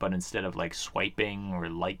dating app, but instead of like swiping or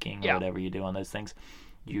liking or whatever you do on those things,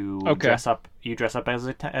 you dress up as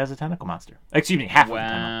a tentacle monster. Excuse me, half of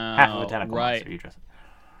a tentacle monster. You dress up.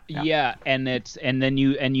 Yeah, and then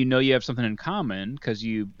you have something in common because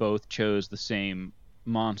you both chose the same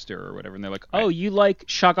monster or whatever, and they're like, oh, you like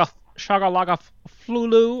Shagalaga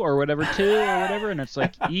Flulu or whatever too or whatever, and it's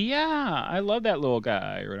like, yeah, I love that little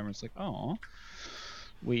guy or whatever. It's like, oh,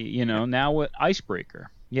 we now what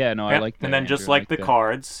icebreaker? Yeah, no, I like that. And then just like the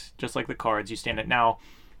cards, you stand it now.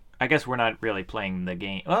 I guess we're not really playing the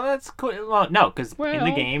game. Well, that's cool. Well, no, because in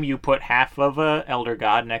the game you put half of a elder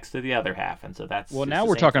god next to the other half, and so that's. Well, now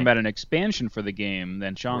we're talking about an expansion for the game.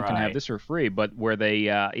 Then Sean can have this for free, but where they,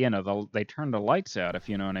 they turn the lights out, if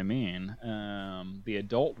you know what I mean. The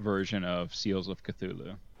adult version of Seals of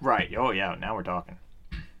Cthulhu. Right. Oh yeah. Now we're talking.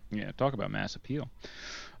 Yeah. Talk about mass appeal.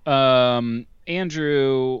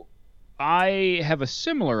 Andrew, I have a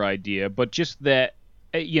similar idea, but just that.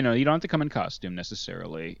 You don't have to come in costume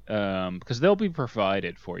necessarily, because they'll be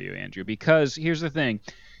provided for you, Andrew. Because here's the thing.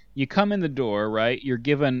 You come in the door, right? You're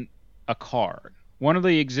given a card. One of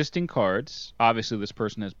the existing cards, obviously this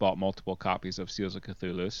person has bought multiple copies of Seals of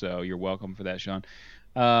Cthulhu, so you're welcome for that, Sean.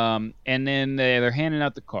 And then they're handing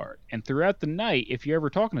out the card. And throughout the night, if you're ever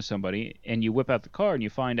talking to somebody and you whip out the card and you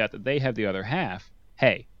find out that they have the other half,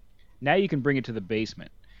 hey, now you can bring it to the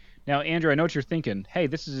basement. Now, Andrew, I know what you're thinking. Hey,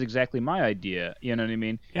 this is exactly my idea. You know what I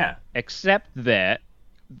mean? Yeah. Except that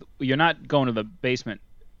you're not going to the basement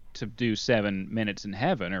to do 7 minutes in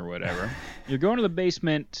heaven or whatever. You're going to the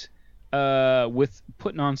basement with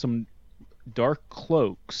putting on some dark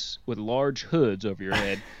cloaks with large hoods over your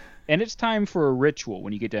head. And it's time for a ritual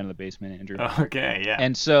when you get down to the basement, Andrew. Okay, yeah.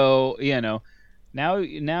 And so, now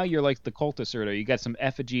you're like the cultists, or you got some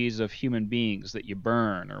effigies of human beings that you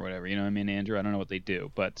burn or whatever. You know what I mean, Andrew? I don't know what they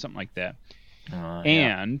do, but something like that.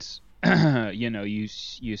 And you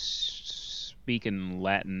speak in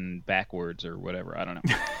Latin backwards or whatever. I don't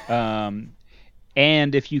know.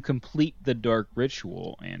 And if you complete the dark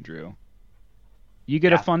ritual, Andrew, you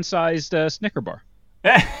get a fun-sized Snicker bar.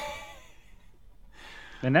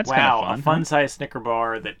 And that's kind of fun. A fun-sized Snicker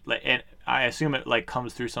bar that, and I assume it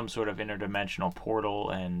comes through some sort of interdimensional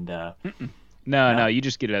portal and. No, you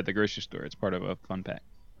just get it at the grocery store. It's part of a fun pack.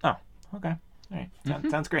 Oh, okay. All right.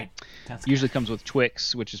 Sounds great. Usually comes with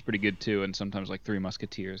Twix, which is pretty good too, and sometimes like Three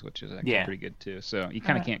Musketeers, which is actually pretty good too. So you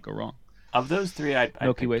kind of can't go wrong. Of those three, I'd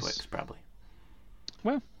pick Twix probably.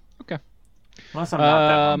 Well, okay. Unless I'm not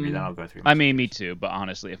that hungry, then I'll go Three Musketeers. I mean, me too, but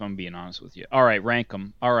honestly, if I'm being honest with you. All right, rank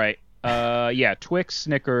them. All right. Twix,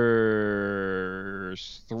 Snickers,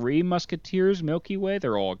 Three Musketeers, Milky Way.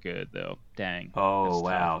 They're all good though. Dang. Oh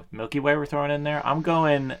wow, tough. Milky Way we're throwing in there. I'm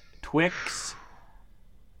going Twix.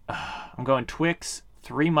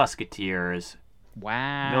 Three Musketeers.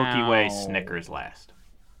 Wow. Milky Way, Snickers last.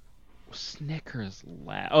 Snickers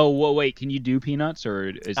last. Oh, well, wait. Can you do peanuts, or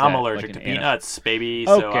is I'm allergic to peanuts, baby.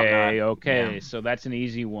 Okay, so okay. Yeah. So that's an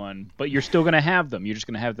easy one. But you're still gonna have them. You're just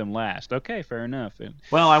gonna have them last. Okay, fair enough.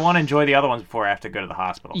 Well, I want to enjoy the other ones before I have to go to the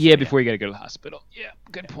hospital. Yeah, before you gotta go to the hospital. Yeah,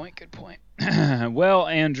 good point. Good point. Well,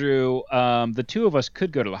 Andrew, the two of us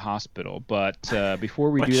could go to the hospital, but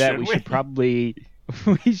before we do that, we should probably.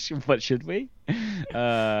 What should we?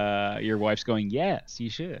 Your wife's going, yes, you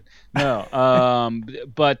should. No,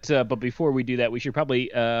 but before we do that, we should probably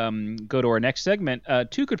go to our next segment.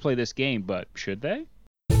 Two could play this game, but should they?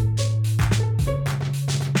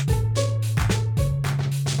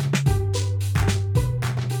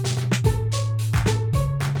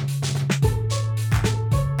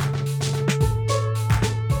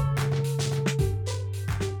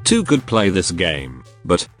 Two could play this game,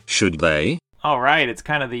 but should they? All right, it's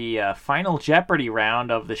kind of the final Jeopardy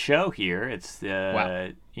round of the show here. It's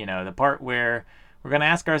the the part where we're going to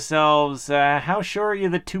ask ourselves, how sure are you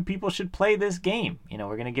that two people should play this game?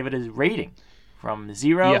 We're going to give it a rating from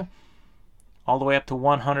 0 all the way up to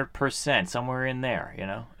 100%, somewhere in there,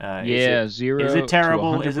 0. Is it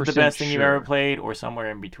terrible? Is it the best thing sure. you've ever played, or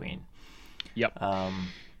somewhere in between? Yep.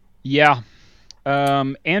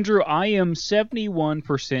 Andrew, I am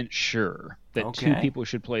 71% sure that two people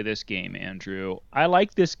should play this game, Andrew. I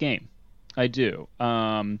like this game. I do.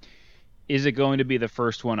 Is it going to be the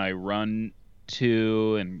first one I run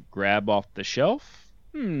to and grab off the shelf?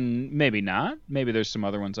 Maybe not. Maybe there's some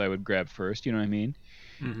other ones I would grab first, you know what I mean?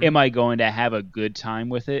 Mm-hmm. Am I going to have a good time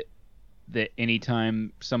with it that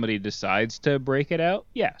anytime somebody decides to break it out?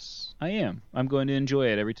 Yes, I am. I'm going to enjoy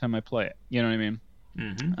it every time I play it. You know what I mean?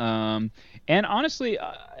 Mm-hmm. And honestly,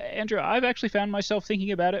 Andrew, I've actually found myself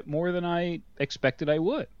thinking about it more than I expected I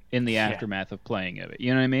would in the aftermath of playing it.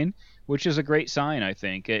 You know what I mean? Which is a great sign, I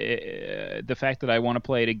think. The fact that I want to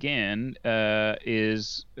play it again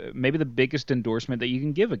is maybe the biggest endorsement that you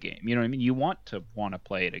can give a game. You know what I mean? You want to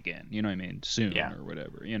play it again. You know what I mean? Soon or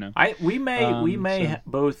whatever. We may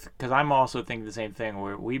both, because I'm also thinking the same thing.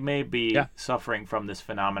 Where we may be suffering from this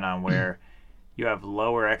phenomenon where you have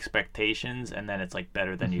lower expectations, and then it's like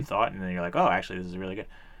better than you thought, and then you're like, oh, actually, this is really good.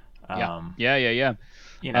 Yeah.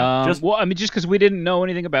 Just because we didn't know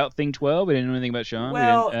anything about Thing 12, we didn't know anything about Sean.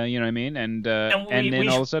 Well, you know what I mean? And then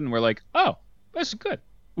all of a sudden we're like, oh, this is good.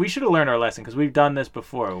 We should have learned our lesson, because we've done this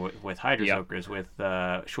before with Hydra Soakers, with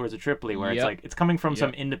Shores of Tripoli, where it's like it's coming from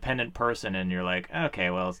some independent person, and you're like, okay,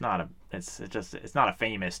 well, it's not a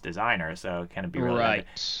famous designer, so can it be really right?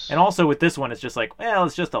 And also with this one, it's just like, well,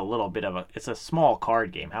 it's just a little bit of it's a small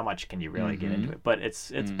card game. How much can you really get into it? But it's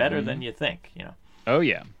better than you think, Oh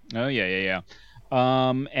yeah.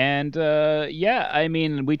 I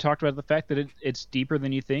mean, we talked about the fact that it's deeper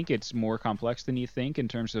than you think. It's more complex than you think in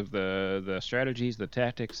terms of the strategies, the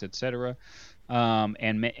tactics, etc.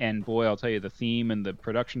 And boy, I'll tell you, the theme and the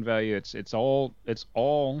production value, it's all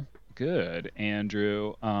good,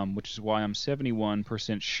 Andrew. Which is why I'm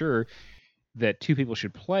 71% sure that two people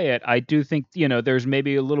should play it. I do think there's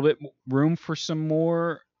maybe a little bit room for some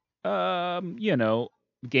more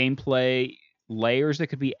gameplay layers that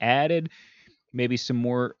could be added. Maybe some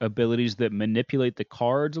more abilities that manipulate the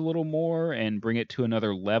cards a little more and bring it to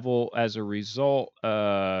another level as a result.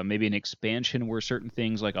 Maybe an expansion where certain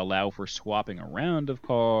things like allow for swapping around of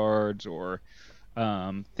cards or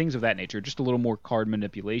things of that nature. Just a little more card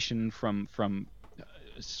manipulation from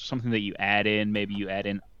something that you add in. Maybe you add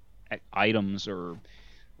in items or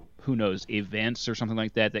who knows, events or something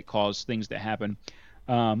like that cause things to happen.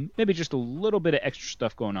 Maybe just a little bit of extra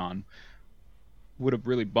stuff going on would have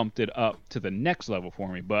really bumped it up to the next level for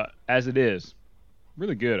me, but as it is,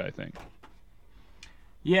 really good, I think.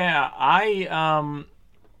 Yeah, I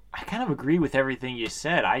kind of agree with everything you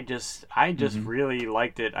said. I just really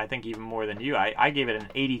liked it. I think even more than you. I gave it an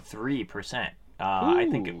 83%. I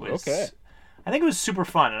think it was super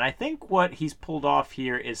fun, and I think what he's pulled off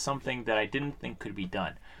here is something that I didn't think could be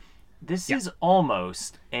done. This is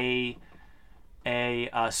almost a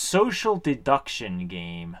social deduction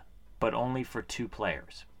game, but only for two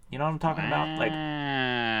players. You know what I'm talking about? Like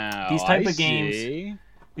these type of games.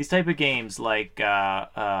 These type of games like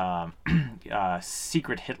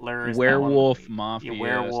Secret Hitler, Werewolf Mafia,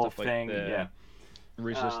 Werewolf stuff thing, like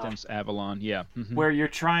Resistance Avalon, where you're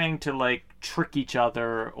trying to like trick each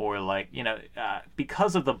other, or like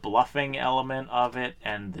because of the bluffing element of it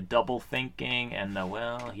and the double thinking and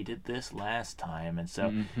he did this last time, and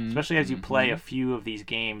so especially as you play a few of these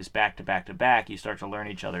games back to back to back, you start to learn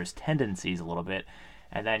each other's tendencies a little bit,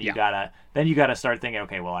 and then you gotta start thinking,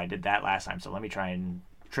 okay, well, I did that last time, so let me try and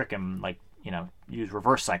trick him, like use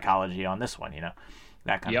reverse psychology on this one,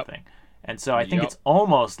 that kind of thing. And so I think it's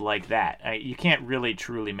almost like that. You can't really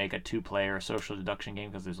truly make a two-player social deduction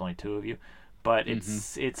game because there's only two of you, but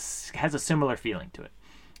it's has a similar feeling to it.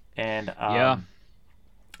 And I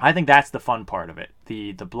think that's the fun part of it: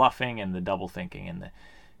 the bluffing and the double thinking and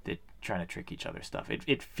the trying to trick each other stuff.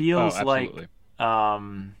 It feels like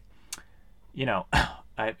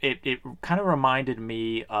it kind of reminded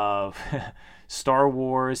me of Star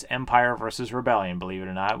Wars Empire versus Rebellion, believe it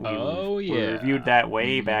or not. We reviewed that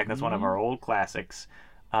way back. That's one of our old classics.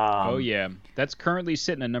 That's currently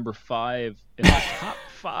sitting at number 5 in the top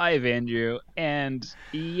 5, Andrew. And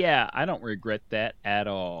I don't regret that at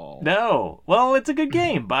all. No. Well, it's a good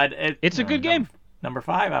game, but it's a good game. Number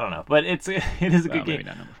 5, I don't know, but it is a good game.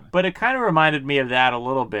 Not number 5. But it kind of reminded me of that a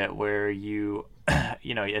little bit, where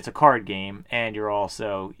it's a card game, and you're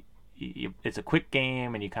also it's a quick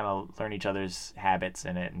game, and you kind of learn each other's habits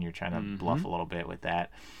in it, and you're trying to bluff a little bit with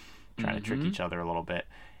that, trying to trick each other a little bit.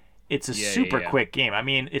 It's a super quick game. I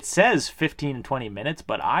mean, it says 15 to 20 minutes,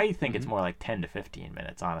 but I think it's more like 10 to 15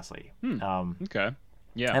 minutes, honestly. Okay.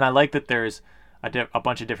 Yeah. And I like that there's a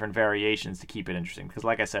bunch of different variations to keep it interesting, because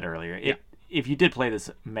like I said earlier, if you did play this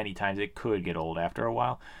many times, it could get old after a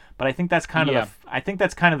while. But I think that's kind of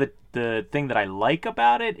the thing that I like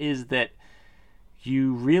about it, is that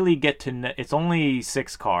you really get to know. It's only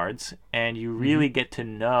 6 cards, and you really get to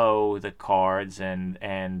know the cards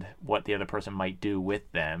and what the other person might do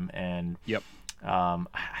with them. And I don't know.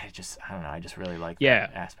 I just really like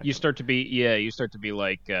that aspect. You start to be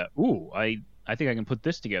like, ooh, I think I can put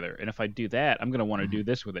this together, and if I do that, I'm gonna want to do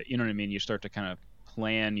this with it. You know what I mean? You start to kind of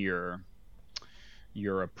plan your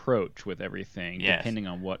approach with everything, depending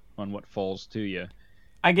on what falls to you.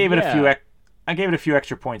 I gave it a few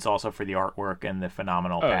extra points also for the artwork and the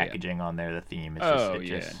phenomenal packaging on there. The theme,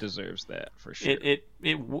 it deserves that for sure. It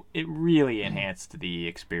really enhanced the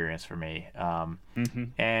experience for me.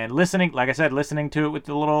 And listening to it with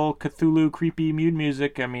the little Cthulhu creepy mood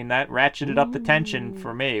music, I mean, that ratcheted up the tension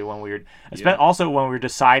for me when we were, also when we were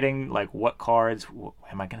deciding like what cards.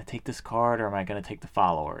 Am I going to take this card, or am I going to take the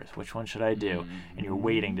followers? Which one should I do? And you're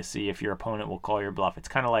waiting to see if your opponent will call your bluff. It's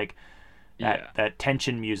kind of like that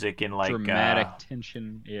tension music in like dramatic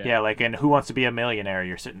tension. Like in Who Wants to Be a Millionaire,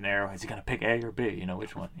 you're sitting there, is he gonna pick A or B? You know,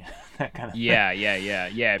 which one? That kind of thing.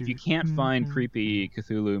 If you can't find creepy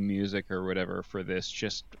Cthulhu music or whatever for this,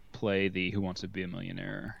 just play the Who Wants to Be a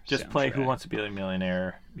Millionaire play Who Wants to Be a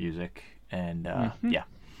Millionaire music, and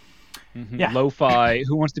lo-fi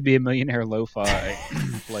Who Wants to Be a Millionaire lo-fi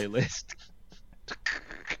playlist.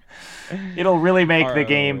 It'll really make the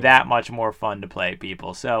game that much more fun to play,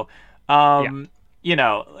 people. So you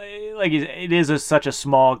know, like it is such a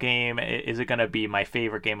small game. Is it going to be my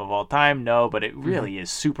favorite game of all time? No, but it really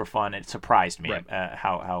is super fun. It surprised me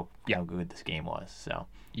how good this game was. So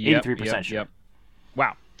 83% sure.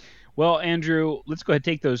 Wow. Well, Andrew, let's go ahead and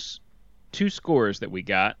take those 2 scores that we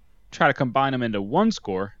got, try to combine them into 1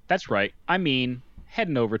 score. That's right. I mean,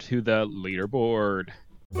 heading over to the leaderboard.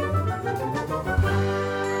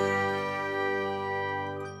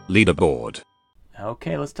 Leaderboard.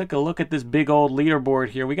 Okay, let's take a look at this big old leaderboard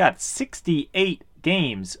here. We got 68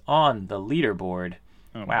 games on the leaderboard.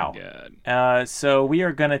 Oh, wow. My God. So we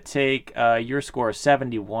are going to take your score of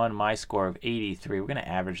 71, my score of 83. We're going to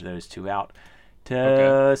average those two out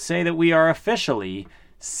to say that we are officially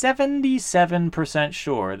 77%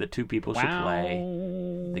 sure that 2 people should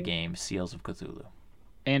play the game Seals of Cthulhu.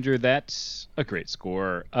 Andrew, that's a great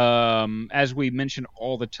score. As we mention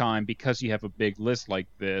all the time, because you have a big list like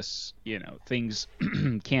this, you know, things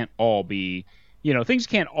can't all be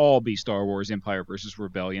Star Wars Empire versus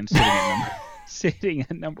Rebellion sitting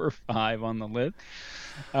at number 5 on the list.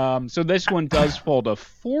 So this one does fall to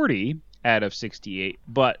 40 out of 68,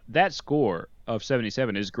 but that score of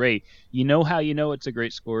 77 is great. You know how you know it's a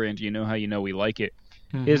great score, Andrew? You know how you know we like it?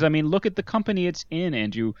 Is, I mean, look at the company it's in,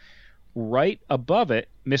 Andrew. Right above it,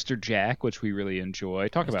 Mr. Jack, which we really enjoy.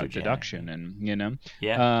 Talk about deduction, and you know,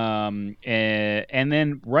 and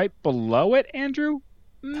then right below it, Andrew,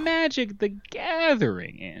 Magic the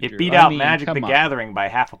Gathering. Andrew, it beat out Magic the Gathering by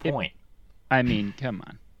half a point. Come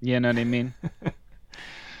on, you know what I mean?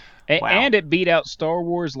 And it beat out Star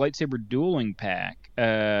Wars Lightsaber Dueling Pack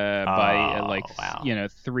by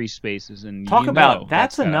 3 spaces. And talk about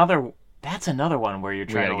that's another one where you're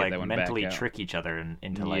trying to like mentally trick each other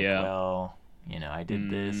into like, well, you know, I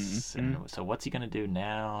did this, and so what's he gonna do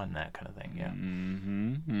now, and that kind of thing.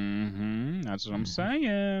 That's what I'm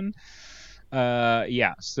saying.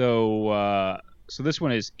 So this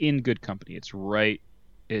one is in good company. It's right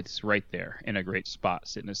there in a great spot,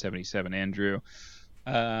 sitting at 77. Andrew.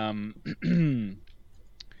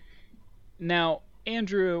 Now,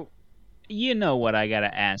 Andrew, you know what I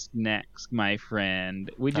gotta ask next, my friend.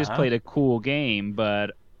 We just played a cool game,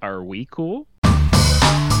 but are we cool?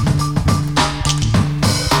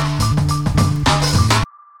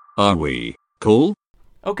 Are we cool?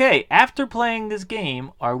 Okay, after playing this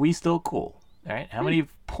game, are we still cool? All right, how many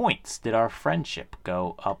points did our friendship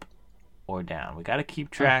go up or down? We got to keep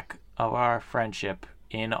track of our friendship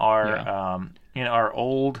in our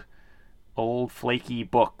old flaky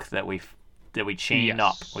book that we chain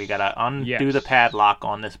up. We got to undo the padlock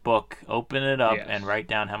on this book, open it up, and write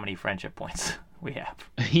down how many friendship points we have.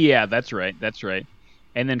 Yeah, that's right.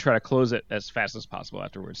 And then try to close it as fast as possible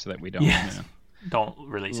afterwards so that we don't don't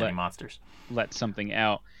release any monsters. Let something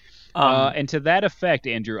out. And to that effect,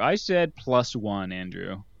 Andrew, I said +1,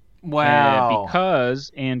 Andrew. Wow.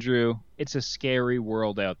 Because, Andrew, it's a scary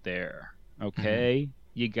world out there. Okay?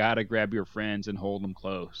 you gotta grab your friends and hold them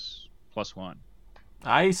close. +1.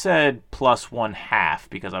 I said +1/2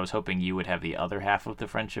 because I was hoping you would have the other half of the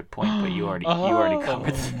friendship point, but you already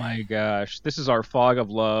covered. Oh my gosh, this is our fog of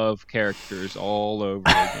love characters all over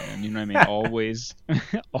again. You know what I mean?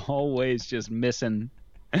 Always just missing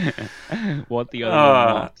what the other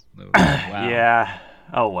one wants. Wow. Yeah.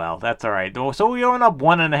 Oh well, that's all right. So we own up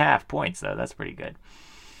 1.5 points though. That's pretty good.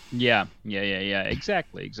 Yeah.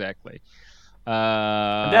 Exactly.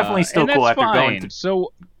 I'm definitely still cool after going.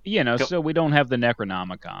 So so we don't have the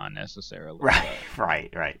Necronomicon necessarily.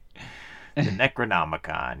 Right. The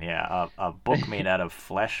Necronomicon, yeah, a book made out of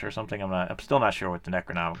flesh or something. I'm still not sure what the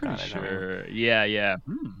Necronomicon is. Sure. Yeah.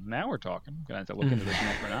 Now we're talking. I'm gonna have to look into this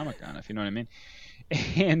Necronomicon, if you know what I mean.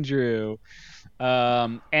 Andrew,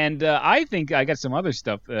 and I think I got some other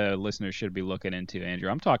stuff listeners should be looking into, Andrew.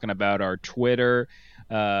 I'm talking about our Twitter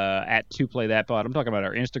at 2PlayThatPod. I'm talking about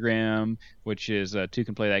our Instagram, which is 2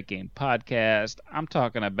 Can Play That Game Podcast. I'm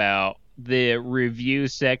talking about the review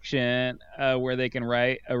section where they can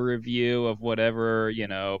write a review of whatever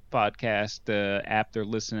podcast app they're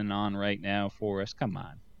listening on right now for us. Come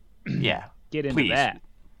on, yeah, get into please. That.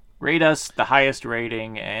 Rate us the highest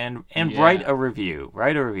rating and write a review.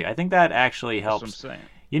 I think that actually helps. That's what I'm saying.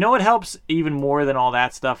 You know what helps even more than all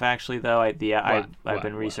that stuff, actually, though? I've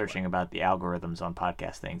been researching about the algorithms on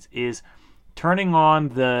podcast things, is turning on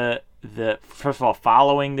the first of all,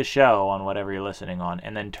 following the show on whatever you're listening on,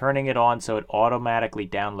 and then turning it on so it automatically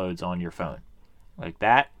downloads on your phone. Like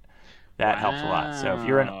that helps a lot. So if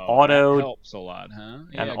you're an auto... That helps a lot, huh?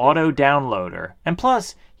 Yeah, an auto downloader. And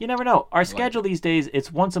plus, you never know. Our schedule these days,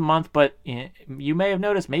 it's once a month, but you may have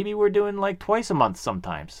noticed maybe we're doing like twice a month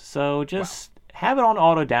sometimes. So just... have it on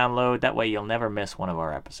auto download. That way you'll never miss one of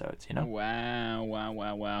our episodes,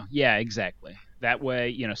 Wow. Yeah, exactly. That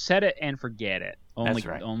way, set it and forget it. That's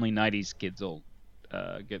right. Only 90s kids will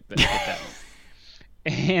get that one.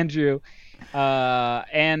 Andrew,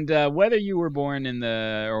 and whether you were born in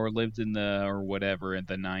or lived in or whatever in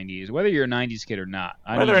the 90s, whether you're a 90s kid or not.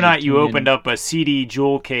 Whether or not you opened up a CD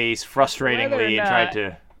jewel case frustratingly and tried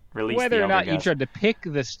to release the Whether or not you tried to pick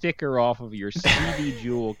the sticker off of your CD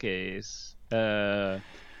jewel case.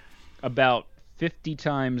 About 50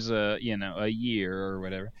 times a year or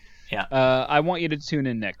whatever. Yeah. I want you to tune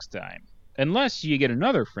in next time, unless you get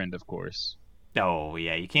another friend, of course. Oh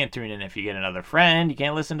yeah, you can't tune in if you get another friend. You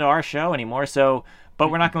can't listen to our show anymore. But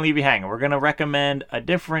we're not going to leave you hanging. We're going to recommend a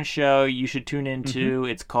different show you should tune into.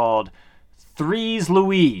 It's called Threes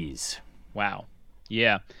Louise. Wow.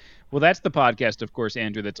 Yeah. Well, that's the podcast, of course,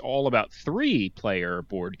 Andrew. That's all about 3-player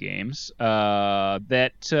board games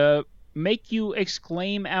that. Make you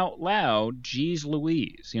exclaim out loud, "Geez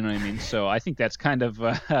Louise!" You know what I mean? So I think that's kind of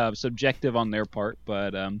subjective on their part,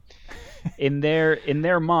 but in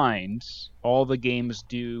their minds, all the games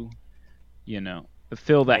do,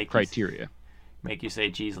 fill that criteria. Make you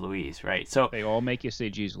say "Geez Louise," right? So they all make you say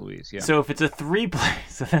 "Geez Louise." Yeah. So if it's a 3-player,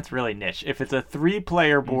 so that's really niche. If it's a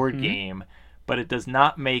 3-player board game, but it does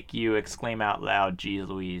not make you exclaim out loud "Geez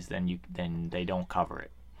Louise," then they don't cover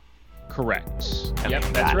it. Correct. Okay, yep,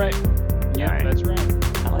 that's right. Yep, that's right.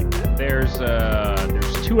 I like that. There's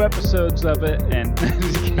 2 episodes of it, and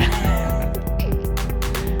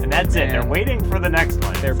and that's it. They're waiting for the next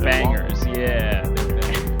one. They're bangers. Yeah. They're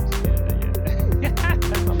bangers. Yeah.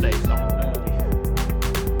 Someday someone will.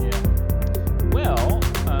 Yeah. Well,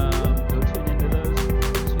 go tune into those 2.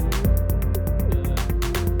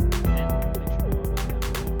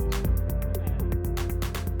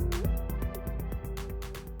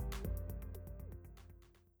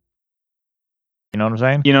 You know what I'm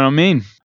saying? You know what I mean?